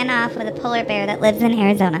then ran off with a polar bear that lives in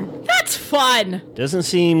Arizona. That's fun! Doesn't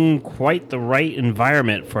seem quite the right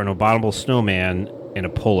environment for an abominable snowman and a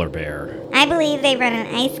polar bear. I believe they run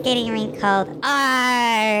an ice skating rink called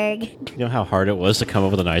ARG. You know how hard it was to come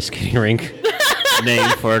up with an ice skating rink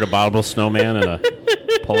named for an abominable snowman and a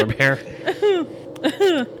polar bear?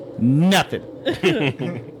 Nothing.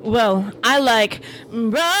 Well, I like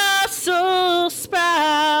Brussels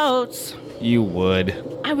sprouts. You would.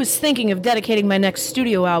 I was thinking of dedicating my next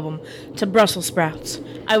studio album to Brussels sprouts.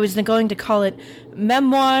 I was going to call it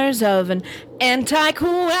Memoirs of an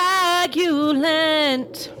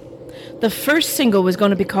Anticoagulant. The first single was going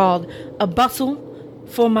to be called A Bustle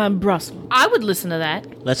for My Brussels. I would listen to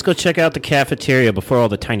that. Let's go check out the cafeteria before all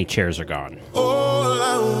the tiny chairs are gone. All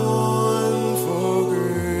I want for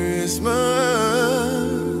Christmas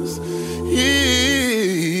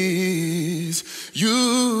is you.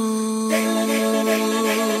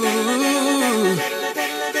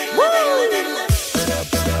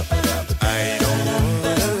 I don't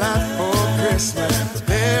want a lot for Christmas.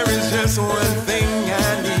 There is just one thing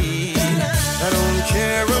I need. I don't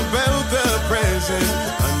care about the present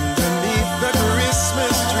underneath the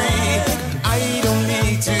Christmas tree. I don't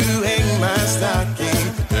need to hang my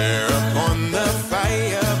stocking there upon the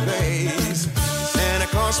fireplace. Santa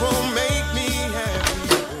Claus won't make me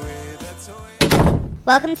happy with a toy.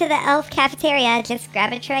 Welcome to the Elf Cafeteria. Just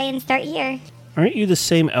grab a tray and start here. Aren't you the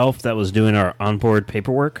same elf that was doing our onboard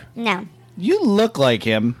paperwork? No. You look like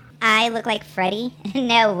him. I look like Freddy?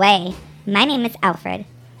 No way. My name is Alfred.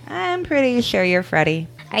 I'm pretty sure you're Freddy.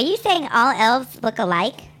 Are you saying all elves look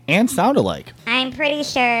alike? And sound alike. I'm pretty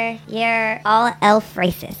sure you're all elf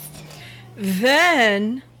racist.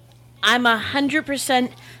 Then I'm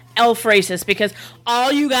 100% elf racist because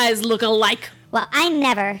all you guys look alike. Well, I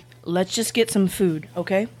never. Let's just get some food,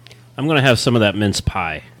 okay? I'm going to have some of that mince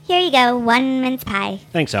pie. Here you go, one mince pie.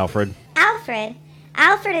 Thanks, Alfred. Alfred?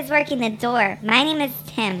 Alfred is working the door. My name is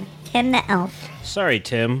Tim. Tim the elf. Sorry,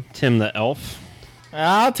 Tim. Tim the elf.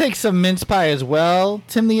 I'll take some mince pie as well,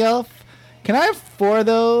 Tim the elf. Can I have 4,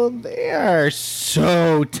 though? They are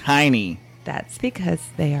so tiny. That's because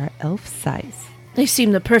they are elf size. They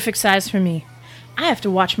seem the perfect size for me. I have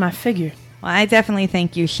to watch my figure. Well, I definitely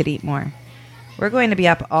think you should eat more. We're going to be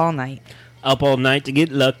up all night. Up all night to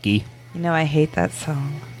get lucky. You know I hate that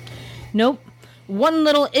song. Nope. One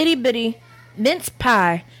little itty-bitty mince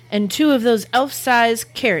pie and 2 of those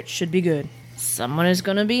elf-sized carrots should be good. Someone is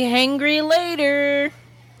going to be hangry later.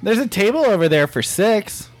 There's a table over there for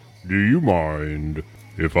 6. Do you mind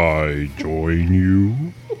if I join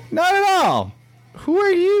you? Not at all. Who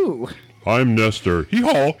are you? I'm Nestor.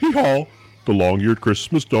 Hee-haw, hee-haw, the long-eared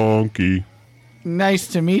Christmas donkey. Nice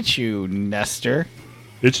to meet you, Nestor.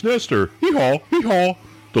 It's Nestor. Hee-haw, hee-haw,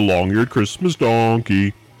 the long-eared Christmas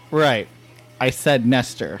donkey. Right. I said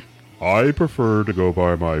Nestor. I prefer to go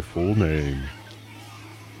by my full name.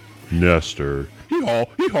 Nestor. Hee-haw,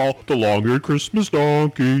 hee-haw, the long-eared Christmas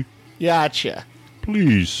donkey. Gotcha.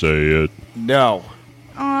 Please say it. No.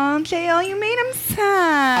 Aw, JL, you made him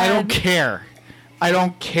sad. I don't care. I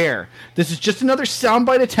don't care. This is just another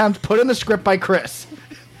soundbite attempt put in the script by Chris.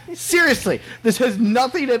 Seriously, this has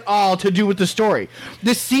nothing at all to do with the story.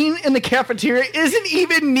 This scene in the cafeteria isn't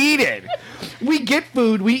even needed. We get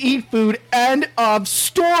food, we eat food, end of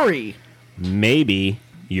story. Maybe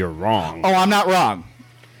you're wrong. Oh, I'm not wrong.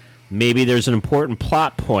 Maybe there's an important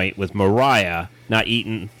plot point with Mariah not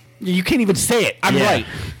eating. You can't even say it. I'm right.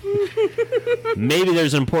 Maybe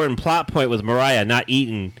there's an important plot point with Mariah not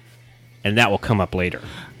eating, and that will come up later.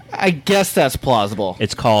 I guess that's plausible.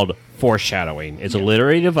 It's called foreshadowing. It's a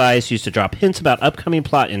literary device used to drop hints about upcoming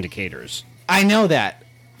plot indicators. I know that.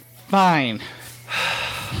 Fine.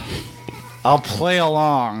 I'll play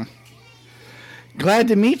along. Glad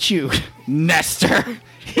to meet you, Nestor.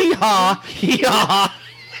 Hee-haw, hee-haw.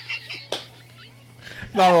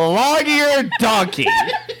 The long-eared donkey.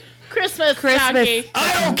 Christmas donkey.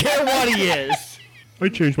 I don't care what he is. I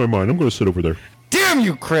changed my mind. I'm going to sit over there. Damn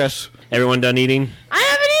you, Chris. Everyone done eating? I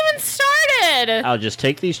haven't even started. I'll just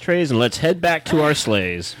take these trays and let's head back to our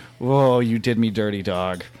sleighs. Whoa, you did me dirty,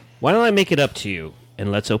 dog. Why don't I make it up to you,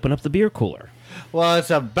 and let's open up the beer cooler. Well, it's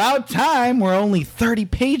about time. We're only 30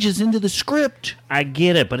 pages into the script. I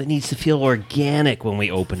get it, but it needs to feel organic when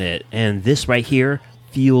we open it, and this right here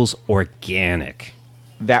feels organic.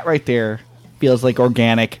 That right there feels like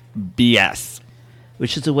organic BS.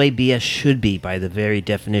 Which is the way BS should be by the very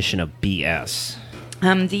definition of BS.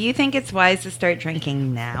 Do you think it's wise to start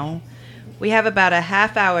drinking now? We have about a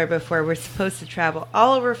half hour before we're supposed to travel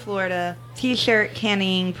all over Florida, t-shirt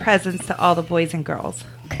canning presents to all the boys and girls.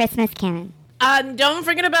 Christmas cannon. Don't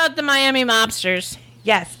forget about the Miami mobsters.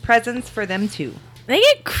 Yes, presents for them too. They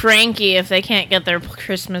get cranky if they can't get their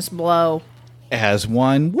Christmas blow. As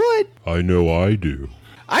one would. I know I do.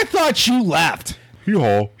 I thought you left.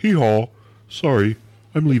 Hee-haw, hee-haw. Sorry,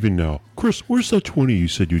 I'm leaving now. Chris, where's that 20 you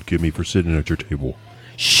said you'd give me for sitting at your table?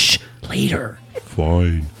 Shh, later.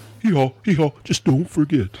 Fine. Hee-haw, hee-haw, just don't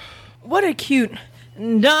forget. What a cute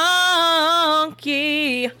donkey.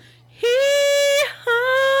 Hee-haw.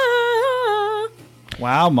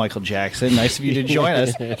 Wow, Michael Jackson. Nice of you to join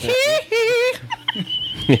us.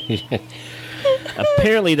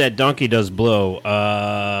 Apparently that donkey does blow.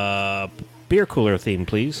 Beer cooler theme,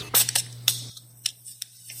 please.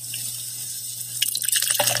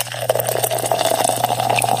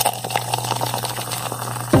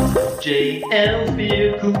 JL's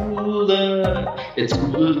beer cooler, it's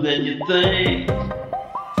cooler than you think.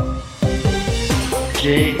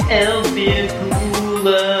 JL's beer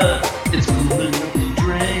cooler, it's cool enough to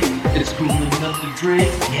drink. It's cool enough to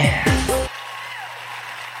drink, yeah.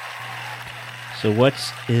 So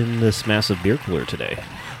what's in this massive beer cooler today?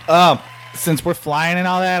 Since we're flying and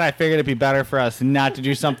all that, I figured it'd be better for us not to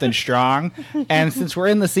do something strong. And since we're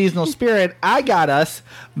in the seasonal spirit, I got us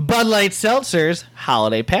Bud Light Seltzer's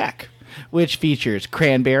Holiday Pack, which features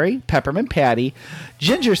cranberry, peppermint patty,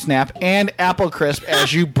 ginger snap, and apple crisp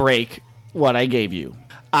as you break what I gave you.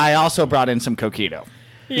 I also brought in some Coquito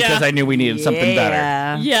because I knew we needed something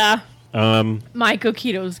better. Yeah. Um, My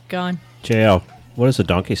Coquito's gone. JL, what does a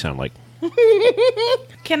donkey sound like?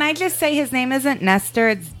 Can I just say his name isn't Nestor,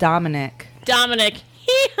 it's Dominic. Dominic.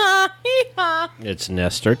 Hee-haw, hee-haw. It's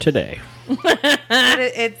Nestor today.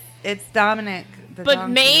 It's Dominic. The But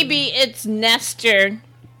donkey. maybe it's Nestor,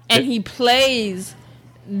 and he plays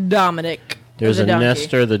Dominic. There's the a donkey.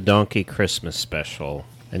 Nestor the Donkey Christmas special,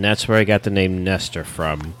 and that's where I got the name Nestor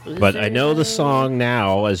from. But I know the song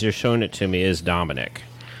now, as you're showing it to me, is Dominic.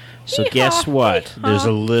 So guess what? There's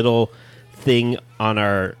a little thing on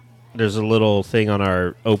our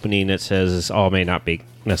opening that says this all may not be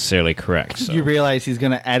necessarily correct. So. You realize he's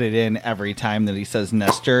going to edit in every time that he says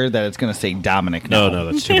Nestor that it's going to say Dominic now. No,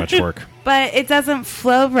 that's too much work. But it doesn't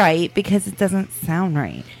flow right because it doesn't sound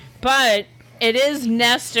right. But it is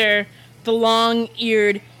Nestor, the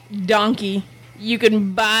long-eared donkey. You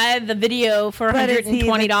can buy the video for But is he the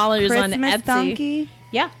 $120 on Christmas Etsy. donkey?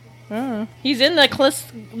 Yeah. He's in the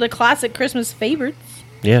classic Christmas favorites.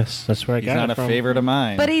 Yes, that's where I He's got not it a from. favorite of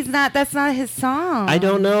mine. But he's not. That's not his song. I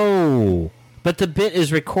don't know. But the bit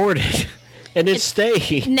is recorded, and it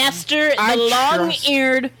stays. Nestor, the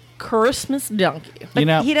long-eared Christmas donkey. You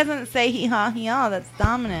know, He doesn't say hee-haw, hee-haw. That's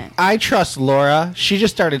Dominic. I trust Laura. She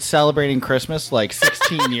just started celebrating Christmas like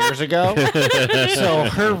 16 years ago. So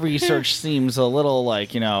her research seems a little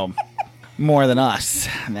like, more than us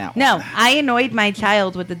now. No, I annoyed my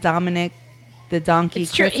child with the Dominic, the donkey.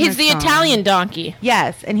 It's true. Christmas He's the song. Italian donkey.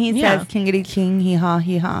 Yes, and he Yeah. says kingity ching, hee-haw,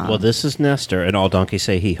 hee-haw. Well, this is Nestor, and all donkeys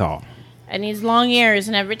say hee-haw. And he's long ears,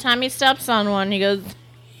 and every time he steps on one, he goes,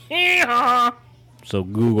 hee-haw. So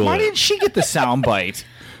Google Why it. didn't she get the sound bite?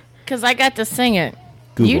 Because I got to sing it.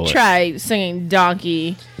 Google You it. try singing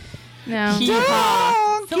donkey. no.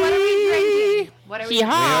 Hee-haw. So what are we drinking? What are we We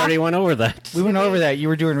Hee-haw. already went over that. We went over that. You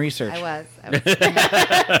were doing research. I was.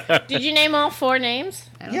 Did you name all 4 names?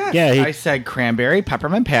 Yes. Yeah, I said cranberry,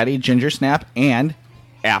 peppermint patty, ginger snap, and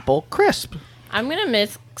apple crisp. I'm going to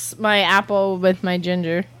mix my apple with my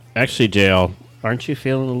ginger. Actually, JL, aren't you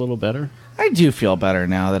feeling a little better? I do feel better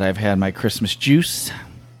now that I've had my Christmas juice.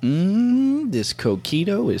 This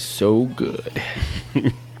Coquito is so good.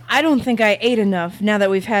 I don't think I ate enough now that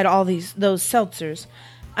we've had all those seltzers.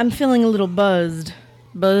 I'm feeling a little buzzed.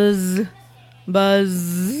 Buzz.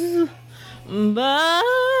 Buzz.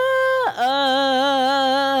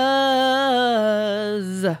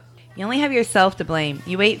 Buzz. You only have yourself to blame.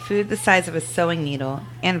 You ate food the size of a sewing needle,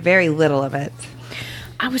 and very little of it.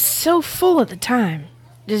 I was so full at the time.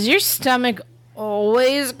 Does your stomach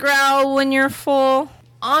always growl when you're full?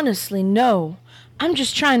 Honestly, no. I'm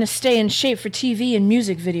just trying to stay in shape for TV and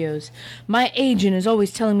music videos. My agent is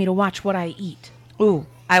always telling me to watch what I eat. Ooh,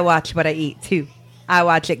 I watch what I eat, too. I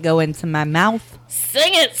watch it go into my mouth.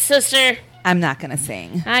 Sing it, sister. I'm not going to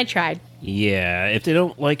sing. I tried. Yeah, if they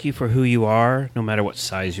don't like you for who you are, no matter what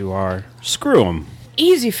size you are, screw them.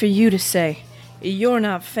 Easy for you to say. You're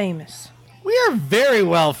not famous. We are very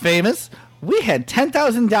well famous. We had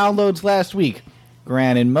 10,000 downloads last week.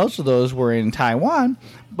 Granted, most of those were in Taiwan,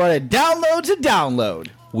 but a download's a download.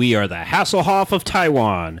 We are the Hasselhoff of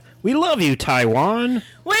Taiwan. We love you, Taiwan.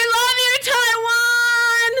 We love you,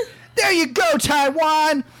 Taiwan! There you go,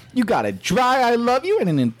 Taiwan. You got a dry I love you and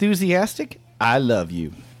an enthusiastic I love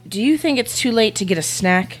you. Do you think it's too late to get a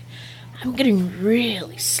snack? I'm getting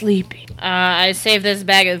really sleepy. I saved this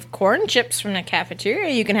bag of corn chips from the cafeteria.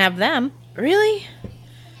 You can have them. Really?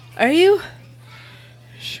 Are you?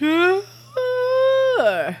 Sure.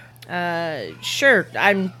 Sure.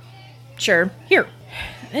 I'm sure. Here.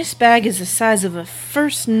 This bag is the size of a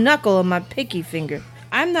first knuckle of my pinky finger.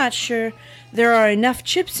 I'm not sure there are enough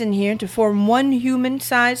chips in here to form one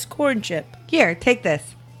human-sized corn chip. Here, take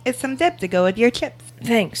this. It's some dip to go with your chips.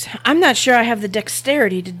 Thanks. I'm not sure I have the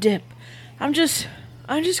dexterity to dip. I'm just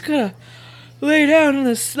I'm just gonna lay down in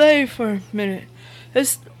the sleigh for a minute.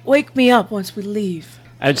 Just wake me up once we leave.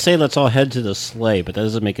 I'd say let's all head to the sleigh, but that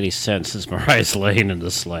doesn't make any sense since Mariah's laying in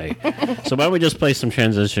the sleigh. So why don't we just play some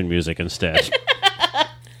transition music instead?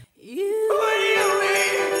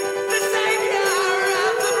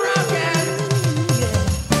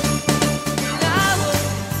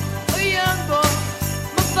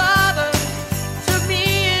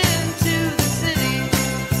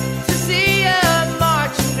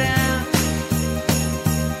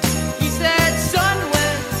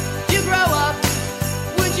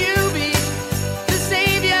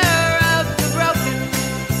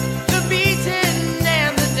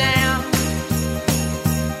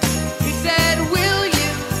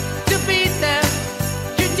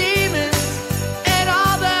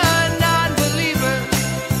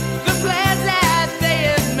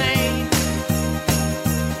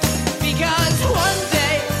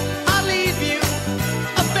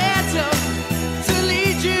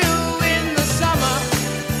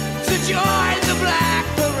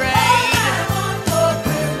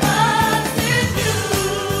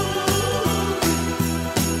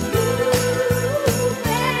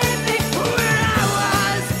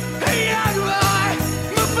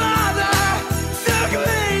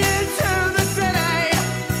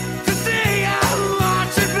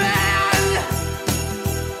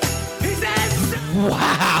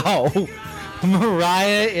 Wow!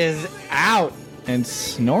 Mariah is out and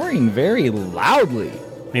snoring very loudly.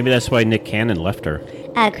 Maybe that's why Nick Cannon left her.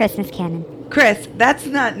 Christmas Cannon. Chris, that's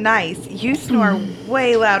not nice. You snore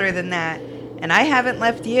way louder than that, and I haven't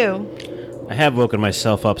left you. I have woken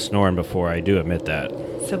myself up snoring before, I do admit that.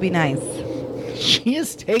 So be nice. She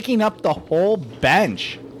is taking up the whole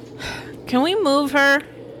bench. Can we move her?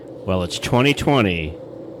 Well, it's 2020.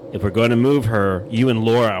 If we're going to move her, you and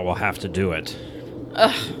Laura will have to do it.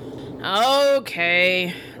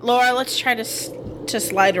 Okay. Laura, let's try to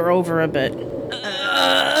slide her over a bit. It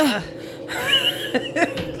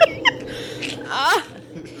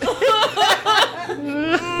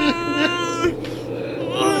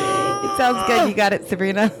sounds good. You got it,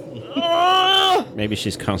 Sabrina. Maybe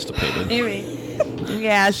she's constipated.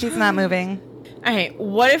 Yeah, she's not moving. Alright,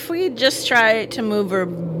 what if we just try to move her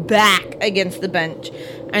back against the bench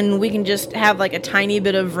and we can just have like a tiny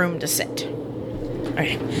bit of room to sit?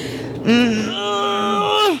 Alright.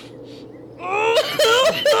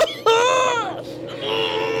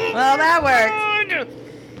 Well, that worked.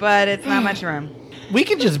 But it's not much room. We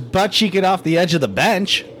could just butt cheek it off the edge of the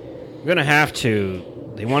bench. We're going to have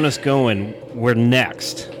to. They want us going. We're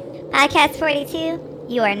next. Podcast 42,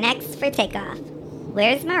 you are next for takeoff.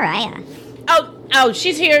 Where's Mariah? Oh,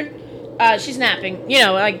 she's here. She's napping. You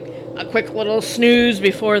know, like a quick little snooze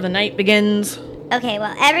before the night begins. Okay,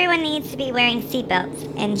 well, everyone needs to be wearing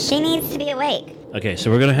seatbelts, and she needs to be awake. Okay,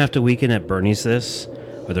 so we're going to have to weekend at Bernie's this,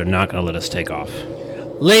 or they're not going to let us take off.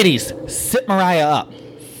 Ladies, sit Mariah up.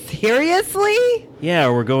 Seriously? Yeah,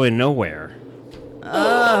 or we're going nowhere.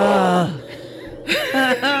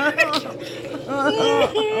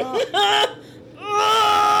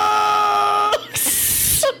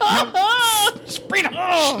 Sabrina!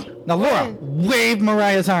 Now, Laura, wave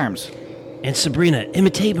Mariah's arms. And Sabrina,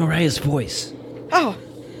 imitate Mariah's voice. Oh.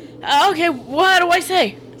 Okay, what do I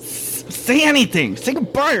say? Say anything. Say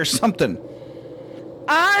goodbye or something.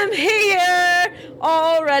 I'm here,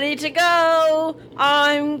 all ready to go.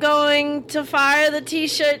 I'm going to fire the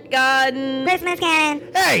t-shirt gun. Christmas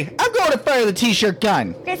cannon. Hey, I'm going to fire the t-shirt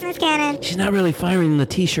gun. Christmas cannon. She's not really firing the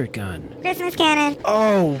t-shirt gun. Christmas cannon.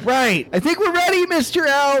 Oh, right. I think we're ready, Mr.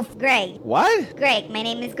 Elf. Greg. What? Greg. My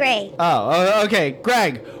name is Greg. Oh, okay.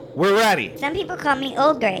 Greg, we're ready. Some people call me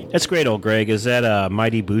Old Greg. That's great, old Greg. Is that a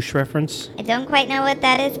Mighty Boosh reference? I don't quite know what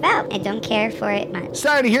that is about. I don't care for it much.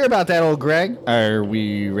 Sorry to hear about that, old Greg. Are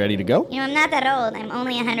we ready to go? You know, I'm not that old. I'm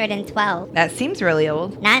only 112. That seems really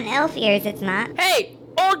old. Not in elf ears, it's not. Hey,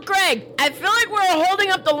 old Greg, I feel like we're holding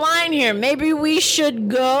up the line here. Maybe we should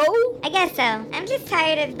go? I guess so. I'm just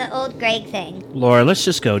tired of the Old Greg thing. Laura, let's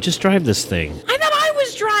just go. Just drive this thing. I thought I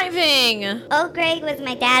was driving. Old Greg was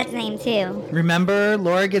my dad's name, too. Remember,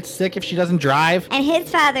 Laura gets sick if she doesn't drive? And his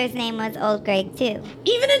father's name was Old Greg, too.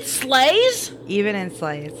 Even in sleighs? Even in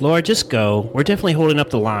sleighs. Laura, just go. We're definitely holding up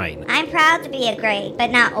the line. I'm proud to be a Greg, but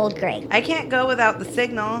not Old Greg. I can't go without the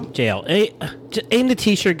signal. Jail, just aim the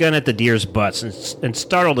t-shirt gun at the deer's butts and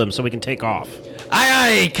startle them so we can take off.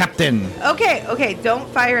 Aye, aye, Captain. Okay, don't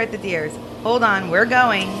fire at the deers. Hold on, we're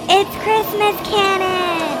going. It's Christmas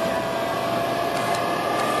cannon!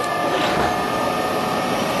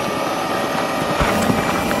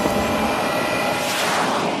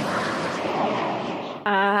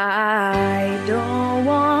 I don't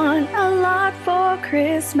want a lot for Christmas.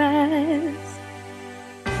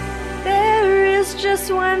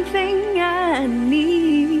 one thing I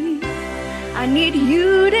need. I need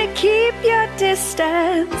you to keep your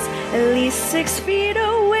distance, at least 6 feet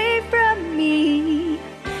away from me.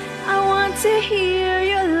 I want to hear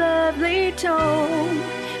your lovely tone,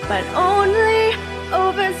 but only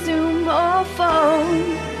over Zoom or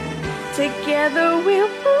phone. Together we'll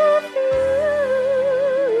pull through.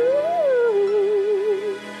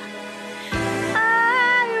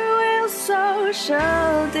 I will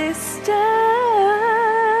social distance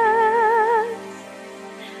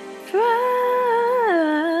from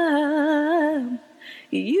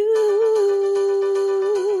you.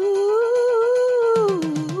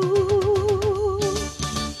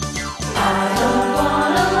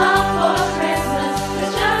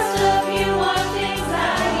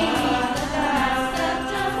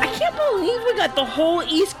 Got the whole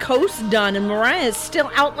East Coast done, and Mariah's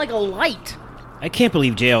still out like a light. I can't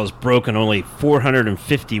believe JL's broken only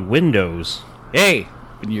 450 windows. Hey,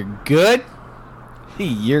 when you're good,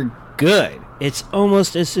 you're good. It's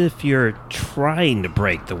almost as if you're trying to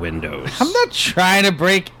break the windows. I'm not trying to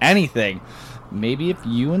break anything. Maybe if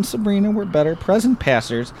you and Sabrina were better present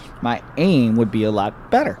passers, my aim would be a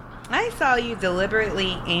lot better. I saw you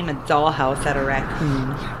deliberately aim a dollhouse at a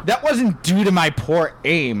raccoon. That wasn't due to my poor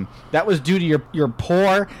aim. That was due to your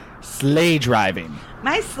poor sleigh driving.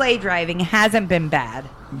 My sleigh driving hasn't been bad.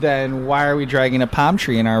 Then why are we dragging a palm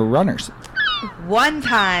tree in our runners? One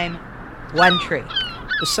time, one tree.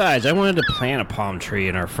 Besides, I wanted to plant a palm tree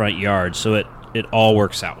in our front yard so it all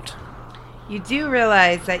works out. You do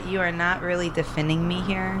realize that you are not really defending me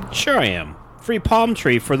here? Sure I am. Free palm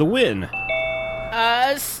tree for the win.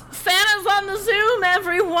 Santa's on the Zoom,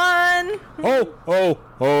 everyone.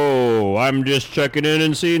 Oh, I'm just checking in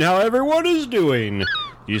and seeing how everyone is doing.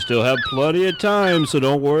 You still have plenty of time, so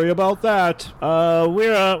don't worry about that.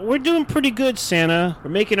 We're doing pretty good, Santa.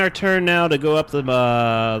 We're making our turn now to go up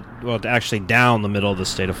actually down the middle of the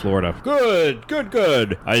state of Florida.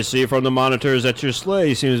 Good. I see from the monitors that your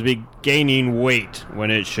sleigh seems to be gaining weight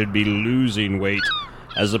when it should be losing weight.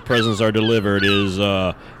 As the presents are delivered, is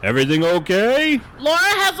everything okay? Laura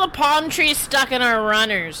has a palm tree stuck in our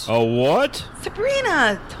runners. A what?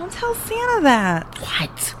 Sabrina, don't tell Santa that.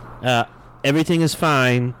 What? Everything is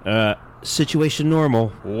fine. Situation normal.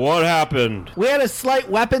 What happened? We had a slight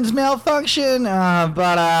weapons malfunction,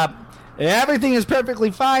 but everything is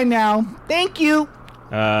perfectly fine now. Thank you.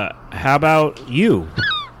 How about you?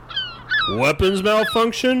 Weapons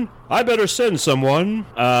malfunction? I better send someone.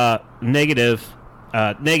 Negative.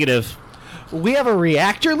 We have a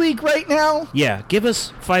reactor leak right now? Yeah, give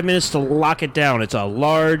us 5 minutes to lock it down. It's a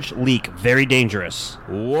large leak, very dangerous.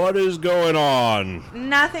 What is going on?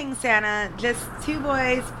 Nothing, Santa. Just two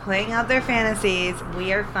boys playing out their fantasies.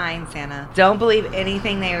 We are fine, Santa. Don't believe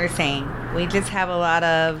anything they were saying. We just have a lot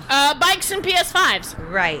of... bikes and PS5s.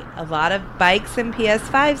 Right, a lot of bikes and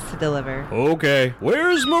PS5s to deliver. Okay,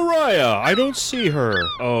 where's Mariah? I don't see her.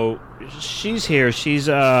 Oh, she's here. She's,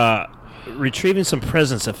 retrieving some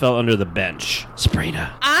presents that fell under the bench.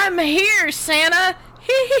 Sabrina. I'm here, Santa.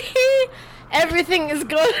 Everything is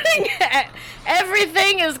going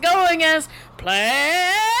as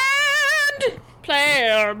planned.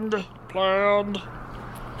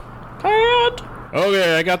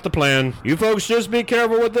 Okay, I got the plan. You folks just be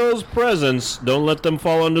careful with those presents. Don't let them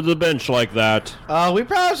fall under the bench like that. We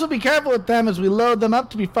promise we'll be careful with them as we load them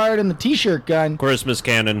up to be fired in the t-shirt gun. Christmas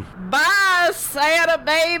cannon. Bye, Santa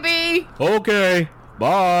baby. Okay,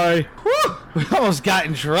 bye. Whew, we almost got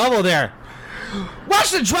in trouble there.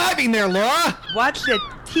 Watch the driving there, Laura. Watch the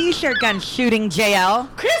t-shirt gun shooting, JL.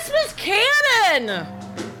 Christmas cannon.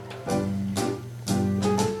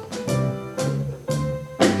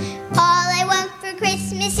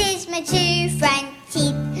 Christmas is my two front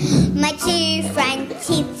teeth. My two front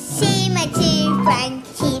teeth. See my two front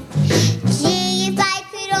teeth. Gee, if I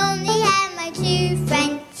could only have my two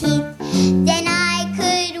front teeth, then I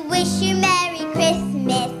could wish you Merry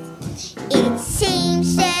Christmas. It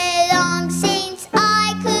seems so long since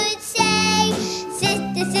I could say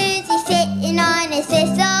Sister Susie sitting on a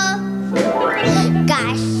thistle.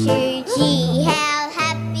 Gosh, gee, how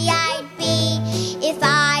happy I'd be if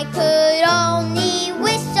I could only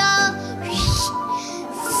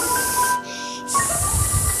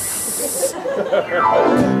all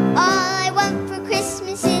I want for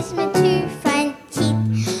Christmas is my two front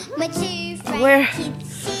teeth. My two front teeth.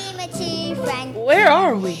 See my two front teeth. Where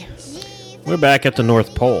are we? We're back at the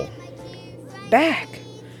North Pole. Back?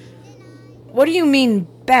 What do you mean,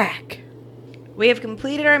 back? We have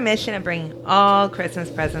completed our mission of bringing all Christmas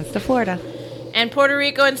presents to Florida. And Puerto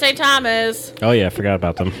Rico and St. Thomas. Oh yeah, I forgot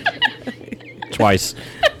about them. Twice.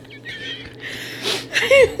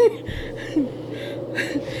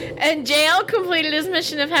 And JL completed his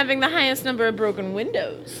mission of having the highest number of broken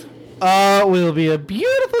windows. Will be a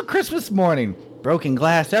beautiful Christmas morning. Broken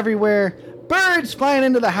glass everywhere. Birds flying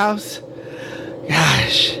into the house.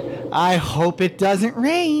 Gosh, I hope it doesn't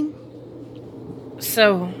rain.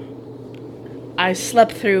 So, I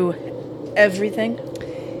slept through everything.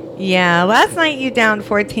 Yeah, last night you downed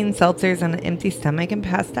 14 seltzers on an empty stomach and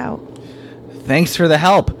passed out. Thanks for the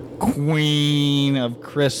help, Queen of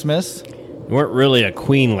Christmas. You weren't really a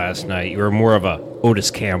queen last night. You were more of a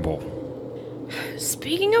Otis Campbell.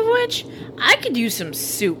 Speaking of which, I could use some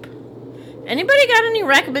soup. Anybody got any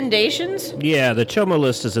recommendations? Yeah, the Choma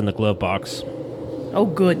list is in the glove box. Oh,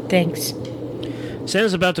 good, thanks.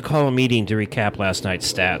 Santa's about to call a meeting to recap last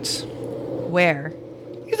night's stats. Where?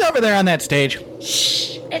 He's over there on that stage.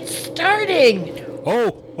 Shh, it's starting.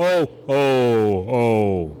 Oh.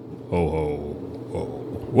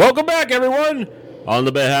 Welcome back, everyone. On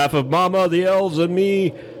the behalf of Mama, the elves, and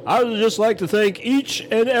me, I would just like to thank each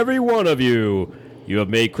and every one of you. You have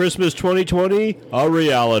made Christmas 2020 a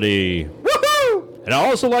reality. Woohoo! And I'd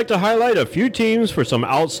also like to highlight a few teams for some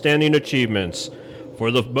outstanding achievements.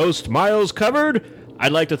 For the most miles covered,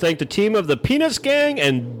 I'd like to thank the team of the Peanuts Gang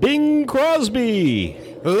and Bing Crosby.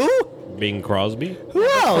 Who? Bing Crosby. Who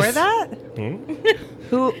else? For that?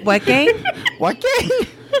 Who? What gang? What gang?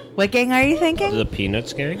 What gang are you thinking? The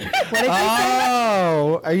Peanuts Gang.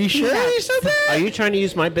 Oh, are you sure you said that? Are you trying to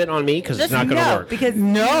use my bit on me? Because it's not going to No, work. because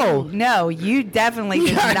No. you definitely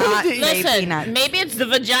did not say Listen, peanuts. maybe it's the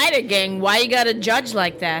Vagina Gang. Why you gotta judge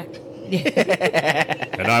like that?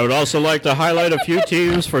 And I would also like to highlight a few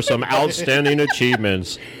teams for some outstanding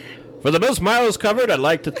achievements. For the most miles covered, I'd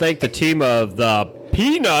like to thank the team of the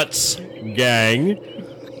Peanuts Gang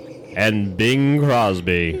and Bing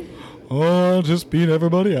Crosby. Oh, just beat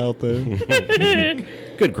everybody out there.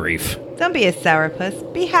 Good grief. Don't be a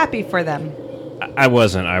sourpuss. Be happy for them. I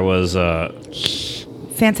wasn't. I was,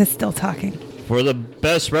 Santa's still talking. For the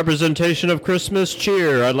best representation of Christmas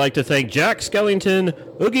cheer, I'd like to thank Jack Skellington,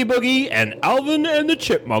 Oogie Boogie, and Alvin and the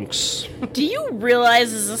Chipmunks. Do you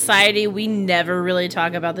realize as a society we never really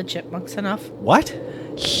talk about the Chipmunks enough? What?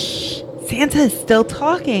 Santa's still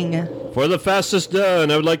talking. For the fastest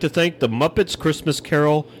done, I would like to thank the Muppets Christmas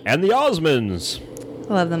Carol and the Osmonds.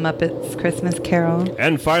 I love the Muppets Christmas Carol.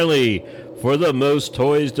 And finally, for the most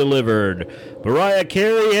toys delivered, Mariah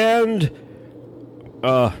Carey and...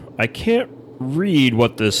 I can't read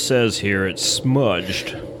what this says here. It's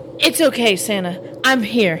smudged. It's okay, Santa. I'm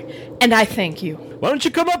here, and I thank you. Why don't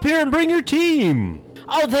you come up here and bring your team?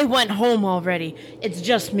 Oh, they went home already. It's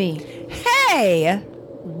just me. Hey!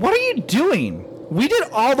 What are you doing? We did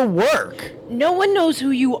all the work. No one knows who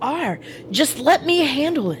you are. Just let me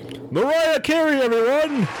handle it. Mariah Carey,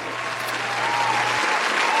 everyone!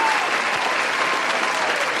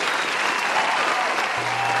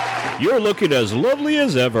 You're looking as lovely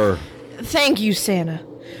as ever. Thank you, Santa.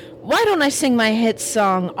 Why don't I sing my hit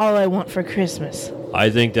song, All I Want for Christmas? I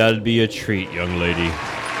think that'd be a treat, young lady.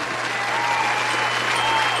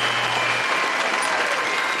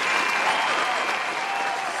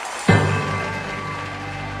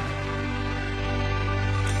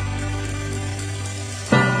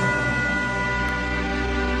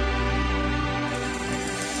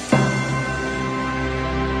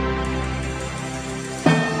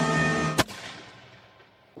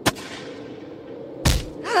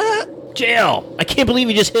 Jill, I can't believe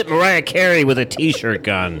you just hit Mariah Carey with a t-shirt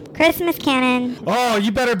gun. Christmas cannon. Oh,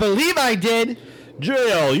 you better believe I did.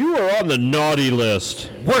 Jill, you are on the naughty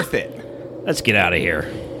list. Worth it. Let's get out of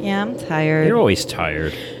here. Yeah, I'm tired. You're always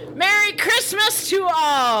tired. Merry Christmas to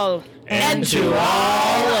all! And to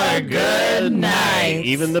all a good night.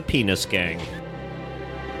 Even the Penis Gang.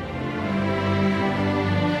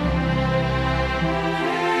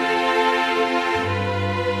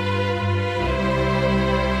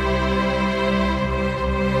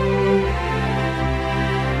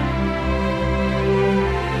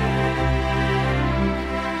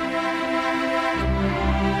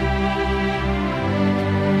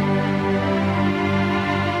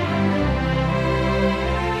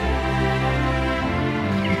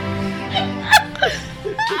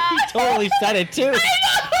 Totally said it too. And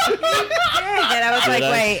I was like,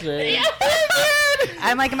 wait.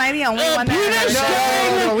 I'm like, am I the only one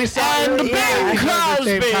that No, we saw And Bing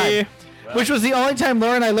Crosby. Which was the only time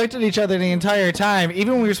Laura and I looked at each other the entire time.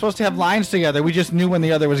 Even when we were supposed to have lines together, we just knew when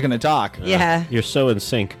the other was going to talk. Yeah. You're so in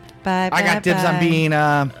sync. Bye, I got dibs on bye. being,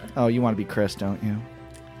 oh, you want to be Chris, don't you?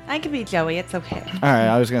 I can be Joey. It's okay. All right,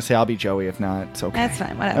 I was going to say I'll be Joey. If not, it's okay. That's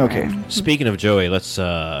fine. Whatever. Okay. Speaking of Joey, let's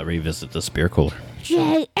revisit the beer cooler.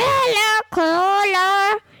 Hello,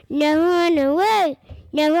 caller. Never run away.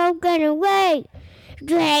 Never gonna wait.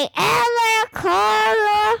 Drink Ella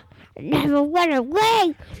Cola. Never went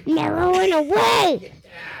away. Never went away.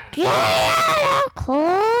 Drink Ella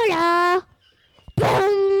Cola.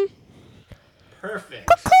 Boom. Perfect.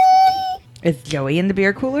 Is Joey in the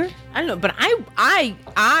beer cooler? I don't know, but my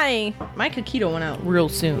coquito went out real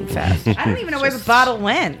soon, fast. I don't even know where the bottle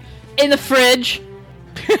went. In the fridge.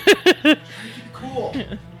 Cool.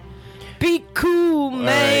 Be cool,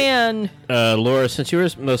 man. Laura, since you were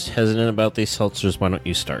most hesitant about these seltzers, why don't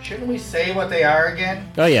you start? Shouldn't we say what they are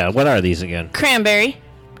again? Oh, yeah. What are these again? Cranberry,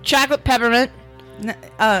 chocolate peppermint,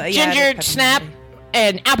 Yeah, ginger that's snap, peppermint.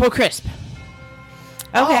 and apple crisp.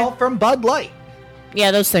 Okay. All from Bud Light. Yeah,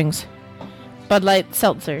 those things. Bud Light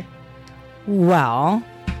seltzer. Well,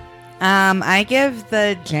 I give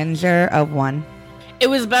the ginger a 1. It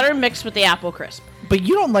was better mixed with the apple crisp. But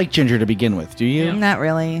you don't like ginger to begin with, do you? Not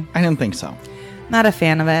really. I didn't think so. Not a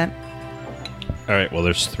fan of it. All right. Well,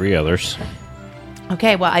 there's 3 others.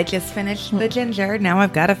 Okay, well, I just finished the ginger. Now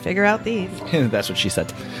I've got to figure out these. That's what she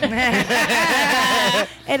said.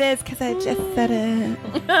 It is because I just said it.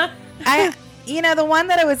 The one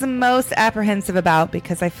that I was the most apprehensive about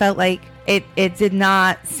because I felt like it did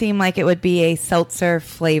not seem like it would be a seltzer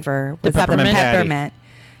flavor was the peppermint peppermint.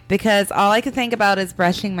 Because all I could think about is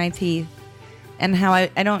brushing my teeth and how I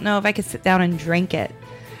don't know if I could sit down and drink it.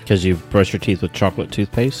 Because you brush your teeth with chocolate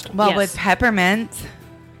toothpaste? Well, Yes. with peppermint.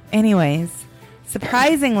 Anyways,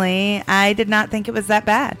 surprisingly, I did not think it was that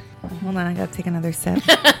bad. Hold on, I gotta take another sip.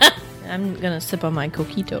 I'm going to sip on my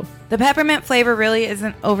coquito. The peppermint flavor really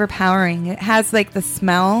isn't overpowering. It has like the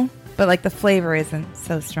smell, but like the flavor isn't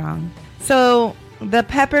so strong. So the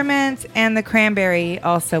peppermint and the cranberry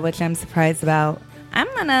also, which I'm surprised about. I'm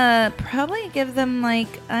gonna probably give them like,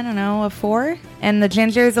 I don't know, a 4. And the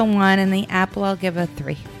ginger is a 1 and the apple I'll give a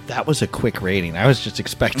 3. That was a quick rating. I was just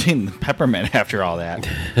expecting the peppermint after all that.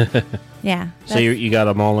 Yeah. So you got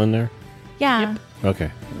them all in there? Yeah.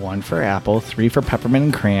 Okay. 1 for apple, 3 for peppermint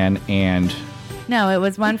and cran, and No, it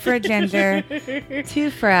was 1 for ginger, 2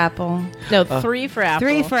 for apple, No, 3 for apple.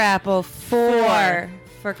 3 for apple, 4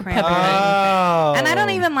 for cranberry. oh, And I don't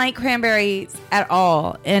even like cranberries at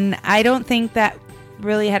all. And I don't think that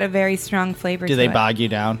really had a very strong flavor do to they it. bog you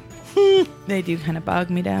down? They do kind of bog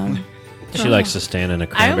me down. She likes to stand in a I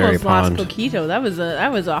cranberry almost pond. lost coquito. That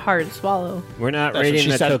was a hard swallow. We're not That's what rating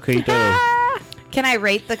she the said. coquito. Can I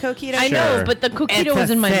rate the coquito? I know, Sure. but the coquito It's was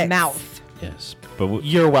a in my 6. mouth. Yes. But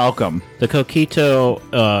You're welcome. the coquito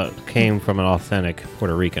came from an authentic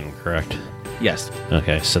Puerto Rican, correct? Yes.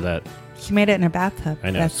 Okay, so that She made it in her bathtub. I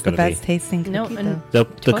know, That's it's the gonna be- best tasting No, coquito. and- the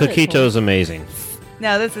Toilet coquito bowl. is amazing.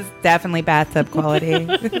 No, this is definitely bathtub quality.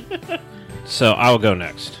 So I'll go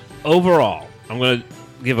next. Overall, I'm going to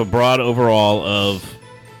give a broad overall of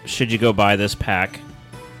should you go buy this pack?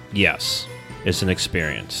 Yes, it's an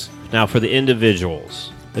experience. Now for the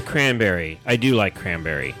individuals, the cranberry. I do like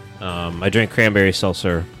cranberry. I drink cranberry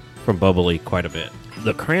seltzer from Bubbly quite a bit.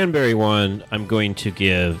 The cranberry one, I'm going to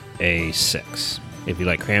give a 6. If you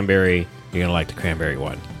like cranberry, you're going to like the cranberry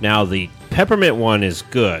one. Now the peppermint one is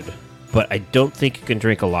good, but I don't think you can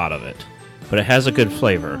drink a lot of it. But it has a good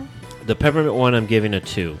flavor. The peppermint one, I'm giving a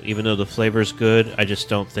 2. Even though the flavor's good, I just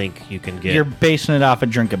don't think you can get You're basing it off of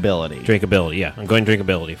drinkability. drinkability. Yeah, I'm going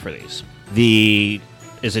drinkability for these.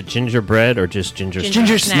 Is it gingerbread or just ginger snap?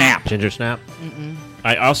 Ginger snap. Ginger snap?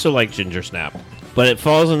 I also like ginger snap, but it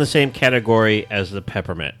falls in the same category as the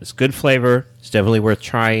peppermint. It's good flavor. It's definitely worth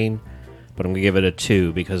trying, but I'm going to give it a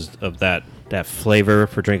 2 because of that flavor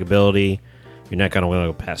for drinkability. You're not going to want to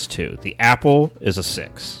go past 2. The apple is a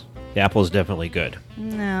 6. The apple is definitely good.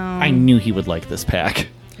 No. I knew he would like this pack.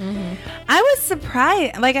 I was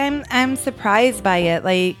surprised. Like I'm surprised by it.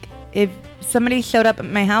 Like if somebody showed up at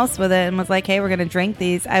my house with it and was like, "Hey, we're gonna drink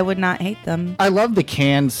these," I would not hate them. I love the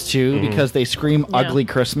cans too because they scream ugly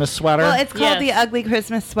Christmas sweater. Well, it's called Yes. the Ugly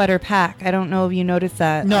Christmas Sweater Pack. I don't know if you noticed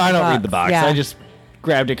that. no, on I don't read the box. Yeah. I just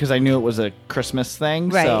grabbed it because I knew it was a Christmas thing.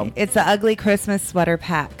 right. So It's the Ugly Christmas Sweater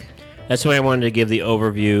Pack. That's why I wanted to give the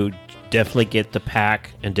overview. Definitely get the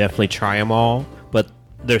pack and definitely try them all. But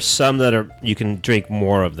there's some that you can drink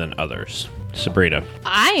more of than others. Sabrina.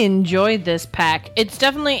 I enjoyed this pack. It's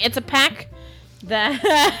a pack that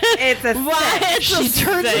It's a What? she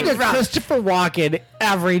turns into Christopher Walken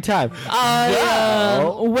every time.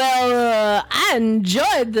 I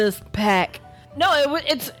enjoyed this pack. No,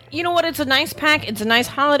 it's you know what? It's a nice pack. It's a nice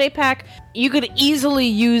holiday pack. You could easily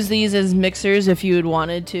use these as mixers if you had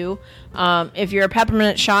wanted to. If you're a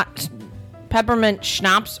peppermint schnapps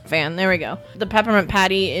fan, there we go. The peppermint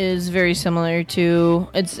patty is very similar to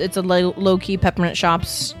it's a low key peppermint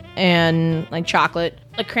schnapps and like chocolate.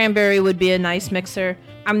 The cranberry would be a nice mixer.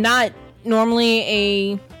 I'm not normally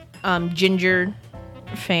a ginger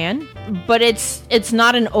fan, but it's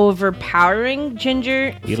not an overpowering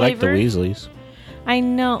ginger You flavor. like the Weasleys. I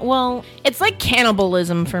know. Well, it's like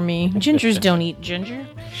cannibalism for me. Gingers don't eat ginger.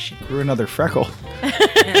 She grew another freckle.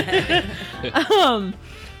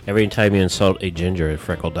 Every time you insult a ginger, a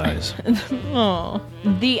freckle dies. Oh,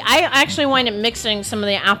 I actually wind up mixing some of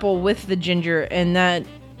the apple with the ginger, and that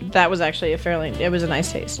was actually it was a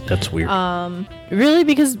nice taste. That's weird. Really,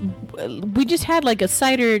 because we just had like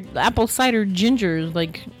apple cider ginger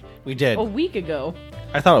like We did. a week ago,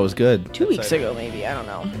 I thought it was good. 2 weeks ago maybe. I don't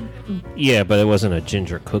know. Yeah, but it wasn't a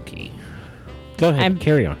ginger cookie. Go ahead,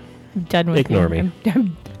 carry on. I'm done with Ignore you. me.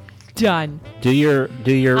 I'm done. Do your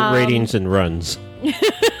ratings and runs.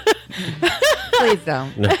 Please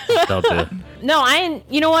don't. No, don't do it. No,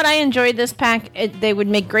 you know what? I enjoyed this pack. They would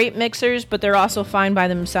make great mixers, but they're also fine by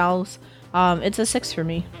themselves. It's a 6 for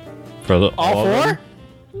me. For the, All of four? them?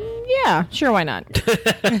 Yeah, sure, why not?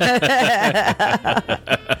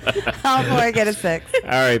 All 4 get a 6. All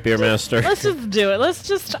right, Beer Master. Let's just do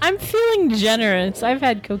it. I'm feeling generous. I've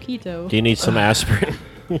had coquito. Do you need some aspirin?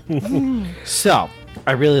 So,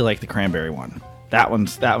 I really like the cranberry one. That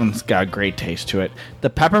one's got a great taste to it. The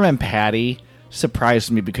peppermint patty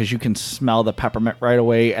surprised me because you can smell the peppermint right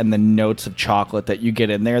away and the notes of chocolate that you get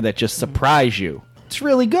in there that just surprise you. It's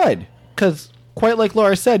really good because, quite like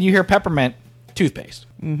Laura said, you hear peppermint, toothpaste.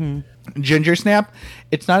 Ginger snap,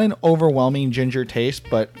 it's not an overwhelming ginger taste,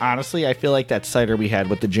 but honestly, I feel like that cider we had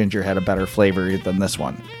with the ginger had a better flavor than this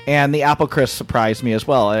one. And the apple crisp surprised me as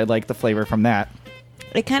well. I like the flavor from that.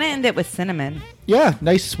 It kind of ended with cinnamon. Yeah,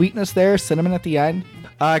 nice sweetness there. Cinnamon at the end.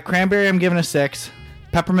 Cranberry, I'm giving a 6.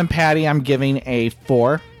 Peppermint patty, I'm giving a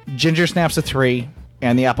 4. Ginger snaps a 3.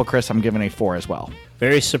 And the apple crisp, I'm giving a 4 as well.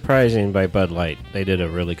 Very surprising by Bud Light. They did a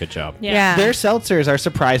really good job. Yeah. Their seltzers are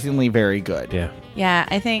surprisingly very good. Yeah. Yeah,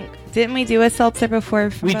 I think, didn't we do a seltzer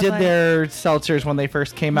before? for We Bud did Light? their seltzers when they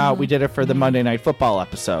first came out. We did it for the Monday Night Football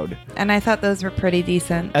episode. And I thought those were pretty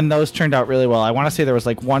decent. And those turned out really well. I want to say there was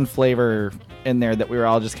like one flavor in there that we were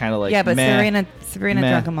all just kind of like, Yeah, but meh. Sabrina meh.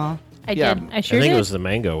 drank them all. I Yeah. did. I I sure think did. it was the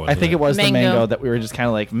mango one. I think it was the Mango. mango that we were just kind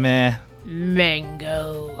of like, meh.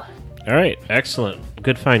 Mango. All right, excellent.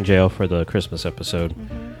 Good find, Jail, for the Christmas episode.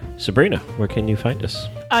 Sabrina, where can you find us?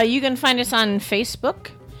 You can find us on Facebook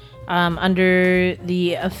under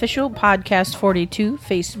the official Podcast 42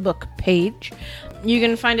 Facebook page. You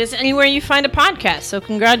can find us anywhere you find a podcast. So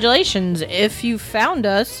congratulations if you found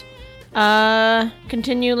us.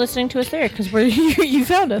 Continue listening to us there because you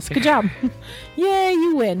found us. Good job. Yay,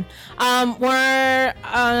 you win. Our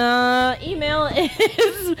email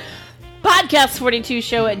is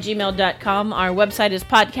podcast42show@gmail.com. Our website is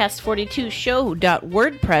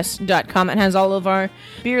podcast42show.wordpress.com. It has all of our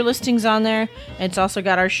beer listings on there. It's also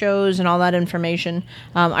got our shows and all that information.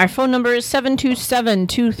 Our phone number is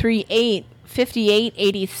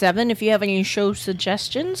 727-238-5887. If you have any show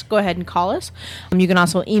suggestions, go ahead and call us. You can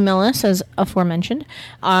also email us as aforementioned.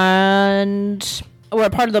 And we're a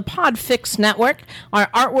part of the Podfix Network. Our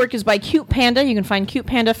artwork is by Cute Panda. You can find Cute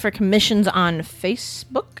Panda for commissions on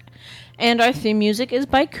Facebook. And our theme music is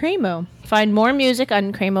by Cremo. Find more music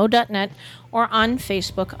on cremo.net or on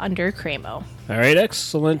Facebook under Cremo. All right,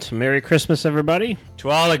 excellent. Merry Christmas, everybody.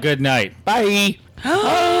 To all a good night. Bye.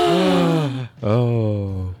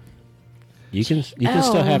 Oh. You can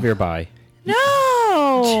still have your bye.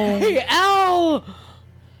 No! Hey, Al!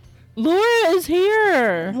 Laura is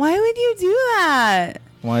here. Why would you do that?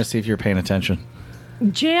 I want to see if you're paying attention.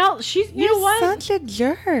 JL, you know what? Such a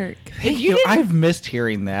jerk. If you didn't- I've missed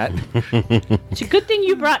hearing that. It's a good thing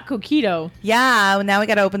you brought coquito. Yeah, now we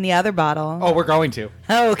got to open the other bottle. Oh, we're going to.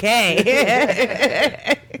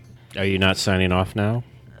 Okay. Are you not signing off now?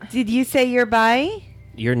 Did you say you're by?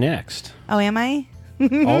 You're next. Oh, am I?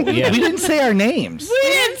 Oh, yeah. We didn't say our names. We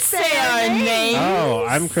didn't say our name. Oh,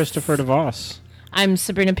 I'm Christopher DeVos. I'm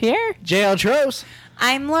Sabrina Pierre. JL Tros.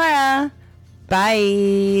 I'm Laura.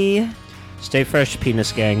 Bye. Stay fresh,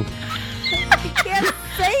 penis gang. You can't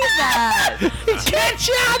say that. Catch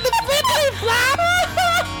you on the flippity flop.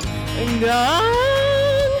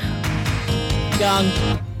 Gone.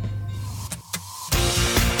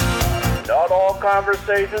 Not all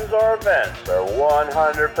conversations or events are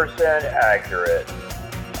 100% accurate,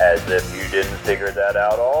 as if you didn't figure that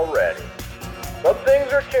out already. Some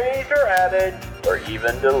things are changed or added, or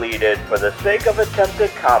even deleted for the sake of attempted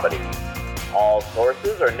comedy. All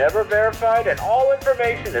sources are never verified, and all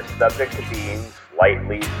information is subject to being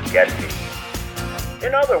slightly sketchy.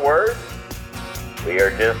 In other words, we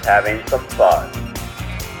are just having some fun.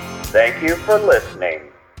 Thank you for listening.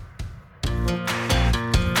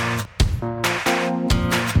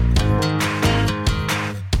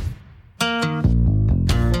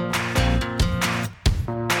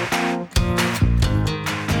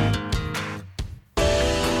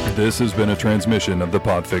 This has been a transmission of the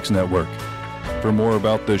Podfix Network. For more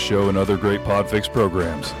about this show and other great Podfix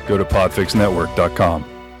programs, go to podfixnetwork.com.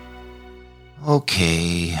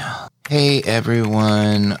 Okay. Hey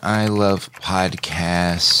everyone, I love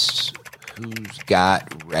podcasts. Who's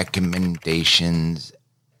got recommendations?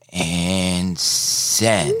 And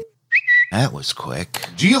send. That was quick.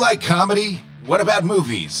 Do you like comedy? What about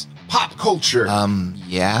movies? Pop culture?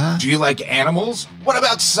 Yeah? Do you like animals? What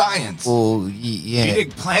about science? Well, yeah. Do you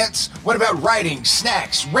dig plants? What about writing,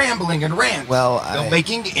 snacks, rambling, and rant? Well,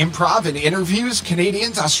 filmmaking, improv, and interviews,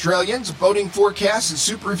 Canadians, Australians, boating forecasts and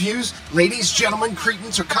super reviews, ladies, gentlemen,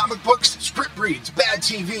 cretins, or comic books, script reads, bad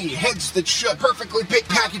TV, heads that should, perfectly picked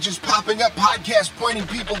packages popping up, podcasts pointing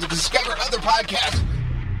people to discover other podcasts.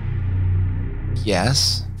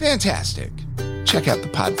 Yes? Fantastic. Check out the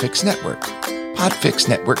Podfix Network.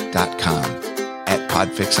 Podfixnetwork.com. At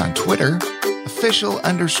Podfix on Twitter.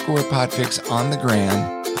 Official_Podfix on the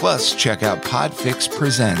gram. Plus, check out Podfix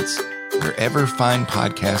Presents wherever fine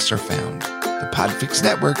podcasts are found. The Podfix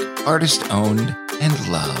Network, artist owned and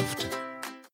loved.